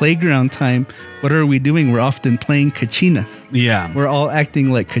comes to playground time, what are we doing? We're often playing kachinas. Yeah. We're all acting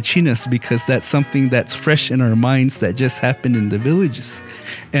like kachinas because that's something that's fresh in our minds that just happened in the villages.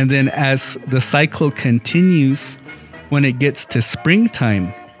 And then as the cycle continues, when it gets to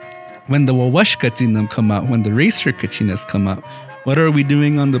springtime, when the wawash katinam come out, when the racer kachinas come out, what are we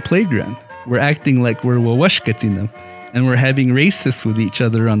doing on the playground? We're acting like we're wawash katinam. And we're having races with each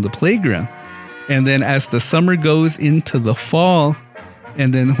other on the playground. And then as the summer goes into the fall,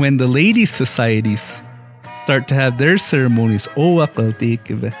 and then when the ladies' societies start to have their ceremonies, then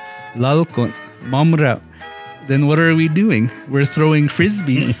what are we doing? We're throwing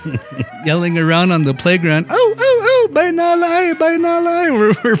frisbees, yelling around on the playground, oh, bainalai,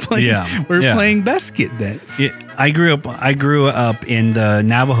 bainalai. We're playing basket dance. I grew up in the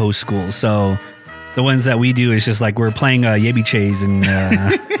Navajo school, so the ones that we do is just like we're playing Yebiches and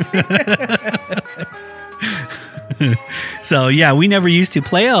so yeah, we never used to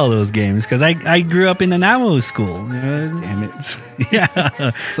play all those games because I grew up in the Navajo school. Damn it.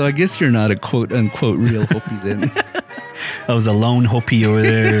 Yeah. So I guess you're not a quote unquote real Hopi then. I was a lone Hopi over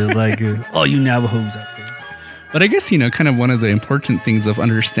there. It's like all you Navajos out there. But I guess, you know, kind of one of the important things of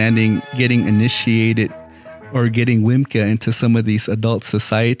understanding getting initiated or getting Wimka into some of these adult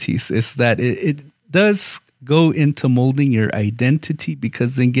societies is that it does go into molding your identity,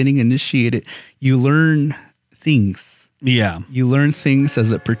 because then getting initiated, you learn things. Yeah. You learn things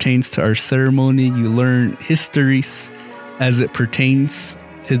as it pertains to our ceremony. You learn histories as it pertains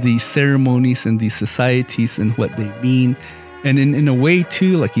to these ceremonies and these societies and what they mean. And in a way,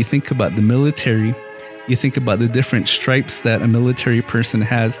 too, like you think about the military, you think about the different stripes that a military person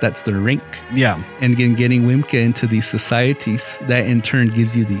has, that's their rank. Yeah. And again, getting Wimka into these societies, that in turn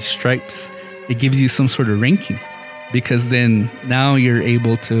gives you these stripes. It gives you some sort of ranking, because then now you're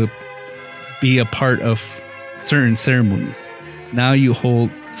able to be a part of certain ceremonies. Now you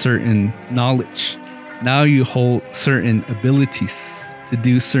hold certain knowledge. Now you hold certain abilities to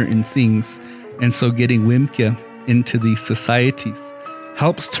do certain things. And so getting Wimka into these societies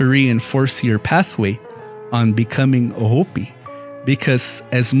helps to reinforce your pathway on becoming a Hopi. Because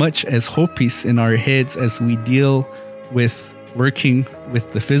as much as Hopis in our heads as we deal with working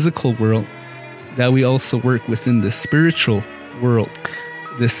with the physical world, that we also work within the spiritual world,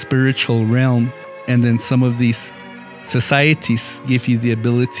 the spiritual realm. And then some of these societies give you the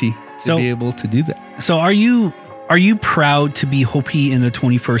ability to be able to do that. So are you proud to be Hopi in the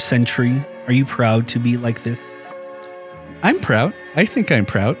 21st century? Are you proud to be like this? I'm proud. I think I'm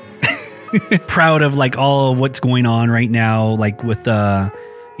proud. Proud of like all of what's going on right now, like with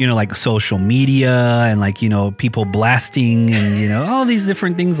like social media and like, people blasting and, all these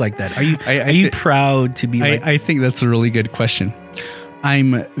different things like that. Are you proud to be like? I think that's a really good question.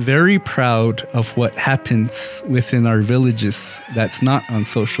 I'm very proud of what happens within our villages that's not on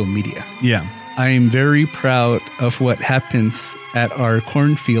social media. Yeah. I'm very proud of what happens at our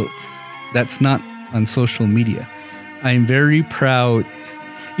cornfields that's not on social media. I'm very proud.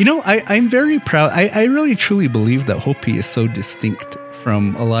 I'm very proud. I really truly believe that Hopi is so distinct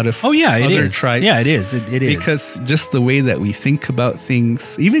from a lot of other tribes. Yeah, it is. It is. Because just the way that we think about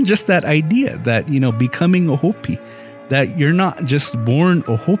things, even just that idea that, becoming a Hopi, that you're not just born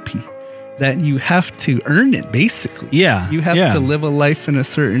a Hopi, that you have to earn it, basically. Yeah. You have to live a life in a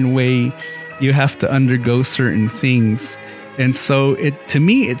certain way. You have to undergo certain things. And so to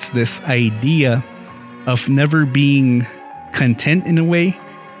me, it's this idea of never being content in a way.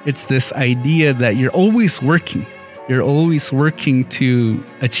 It's this idea that you're always working. You're always working to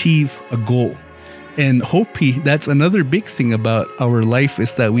achieve a goal. And Hopi, that's another big thing about our life,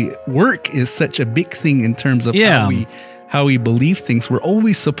 is that work is such a big thing in terms of how we believe things. We're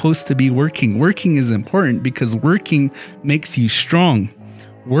always supposed to be working. Working is important because working makes you strong.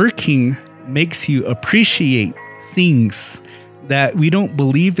 Working makes you appreciate things that we don't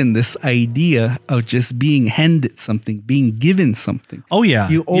believe in, this idea of just being handed something, being given something. Oh, yeah.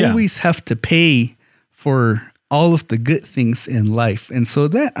 You always have to pay for all of the good things in life. And so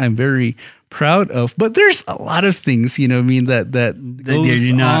that I'm very proud of. But there's a lot of things, that goes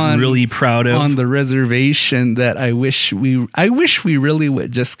you're not really proud of on the reservation that I wish we really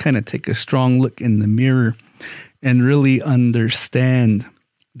would just kind of take a strong look in the mirror and really understand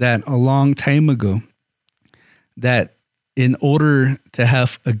that a long time ago, that in order to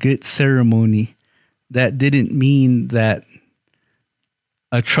have a good ceremony, that didn't mean that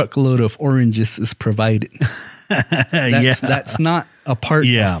a truckload of oranges is provided. That's not a part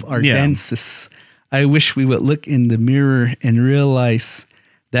of our dances. I wish we would look in the mirror and realize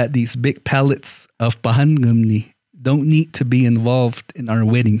that these big pallets of bahangamni don't need to be involved in our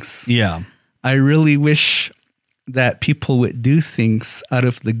weddings. Yeah. I really wish that people would do things out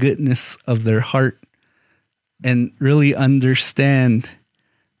of the goodness of their heart and really understand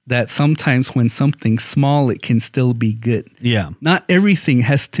that sometimes when something's small, it can still be good. Yeah. Not everything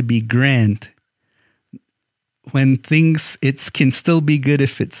has to be grand. When it can still be good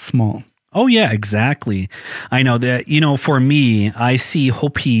if it's small. Oh, yeah, exactly. I know that, for me, I see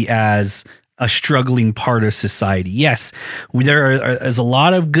Hopi as a struggling part of society. Yes, there is a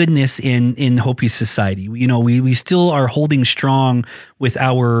lot of goodness in Hopi society. We still are holding strong with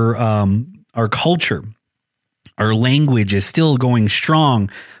our culture. Our language is still going strong,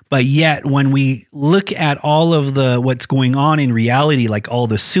 but yet when we look at all of what's going on in reality, like all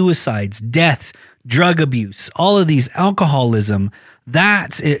the suicides, deaths, drug abuse, all of these alcoholism,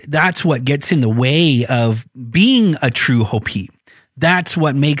 that's what gets in the way of being a true Hopi. That's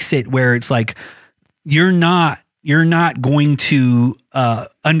what makes it where it's like you're not going to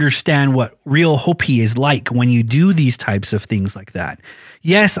understand what real Hopi is like when you do these types of things like that.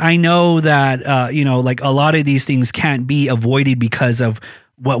 Yes, I know that, like a lot of these things can't be avoided because of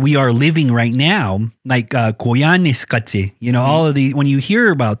what we are living right now, like Koyanis Kati, all of the, when you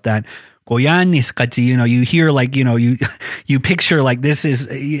hear about that, Koyanis Kati, you hear like, you picture like this is,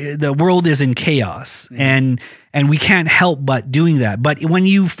 the world is in chaos and we can't help but doing that. But when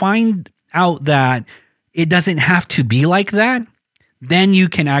you find out that it doesn't have to be like that, then you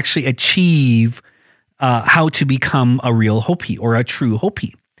can actually achieve how to become a real Hopi or a true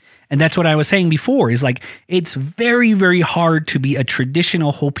Hopi. And that's what I was saying before, is like, it's very, very hard to be a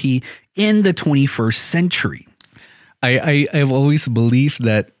traditional Hopi in the 21st century. I've always believed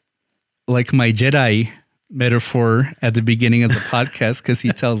that, like my Jedi metaphor at the beginning of the podcast, because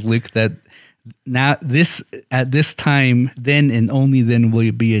he tells Luke that at this time, then and only then will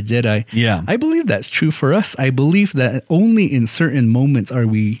you be a Jedi. Yeah. I believe that's true for us. I believe that only in certain moments are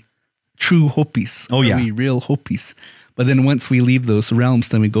we true Hopis. Oh, yeah. Are we real Hopis. But then once we leave those realms,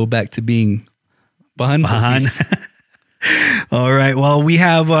 then we go back to being Bahan Hopis. All right. Well,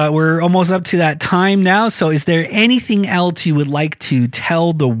 we're almost up to that time now. So is there anything else you would like to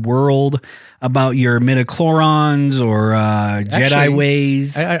tell the world about your midichlorians or Jedi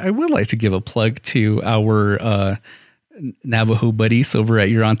ways? I would like to give a plug to our Navajo buddies over at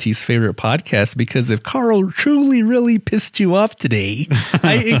Your Auntie's Favorite Podcast, because if Carl truly really pissed you off today,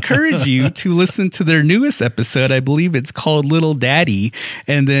 I encourage you to listen to their newest episode. I believe it's called Little Daddy,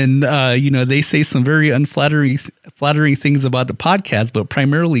 and then they say some very unflattering things about the podcast, but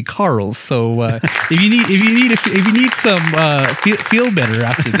primarily Carl's. So if you need some feel better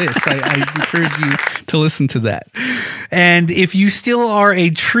after this, I encourage you to listen to that. And if you still are a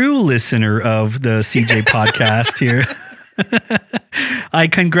true listener of the CJ podcast here, I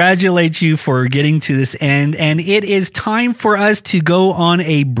congratulate you for getting to this end, and it is time for us to go on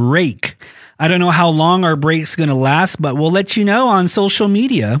a break. I don't know how long our break's going to last, but we'll let you know on social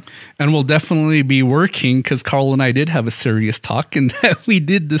media. And we'll definitely be working, because Carl and I did have a serious talk, and that we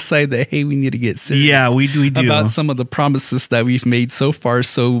did decide that, hey, we need to get serious. Yeah, we do. About some of the promises that we've made so far.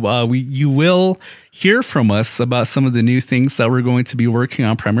 So you will hear from us about some of the new things that we're going to be working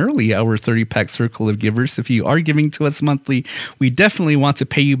on, primarily our 30-pack Circle of Givers. If you are giving to us monthly, we definitely want to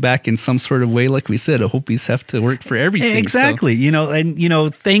pay you back in some sort of way. Like we said, Hopies have to work for everything. Exactly. So.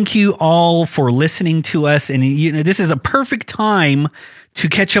 Thank you all for listening to us. And, this is a perfect time to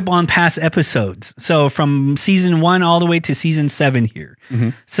catch up on past episodes. So from season 1 all the way to season 7 here. Mm-hmm.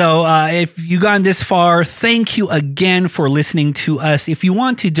 So if you got this far, thank you again for listening to us. If you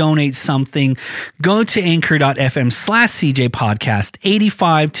want to donate something, go to anchor.fm/CJ Podcast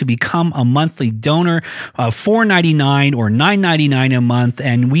 85 to become a monthly donor of $4.99 or $9.99 a month.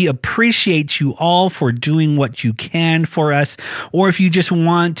 And we appreciate you all for doing what you can for us. Or if you just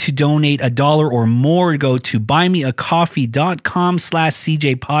want to donate $1 or more, go to buymeacoffee.com/CJ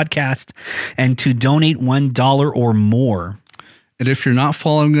Podcast and to donate $1 or more. And if you're not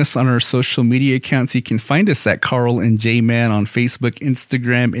following us on our social media accounts, you can find us at Carl and J-Man on Facebook,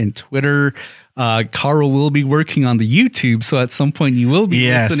 Instagram, and Twitter. Carl will be working on the YouTube, so at some point you will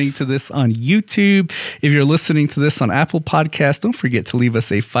be listening to this on YouTube. If you're listening to this on Apple Podcasts, don't forget to leave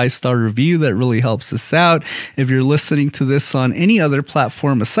us a 5-star review. That really helps us out. If you're listening to this on any other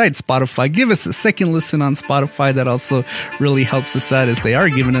platform aside Spotify, give us a second listen on Spotify. That also really helps us out, as they are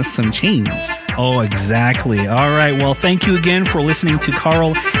giving us some change. Oh, exactly. All right. Well, thank you again for listening to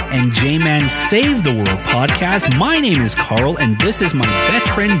Carl and J-Man Save the World podcast. My name is Carl, and this is my best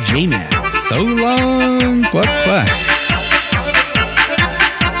friend, J-Man. So long. Quack, quack.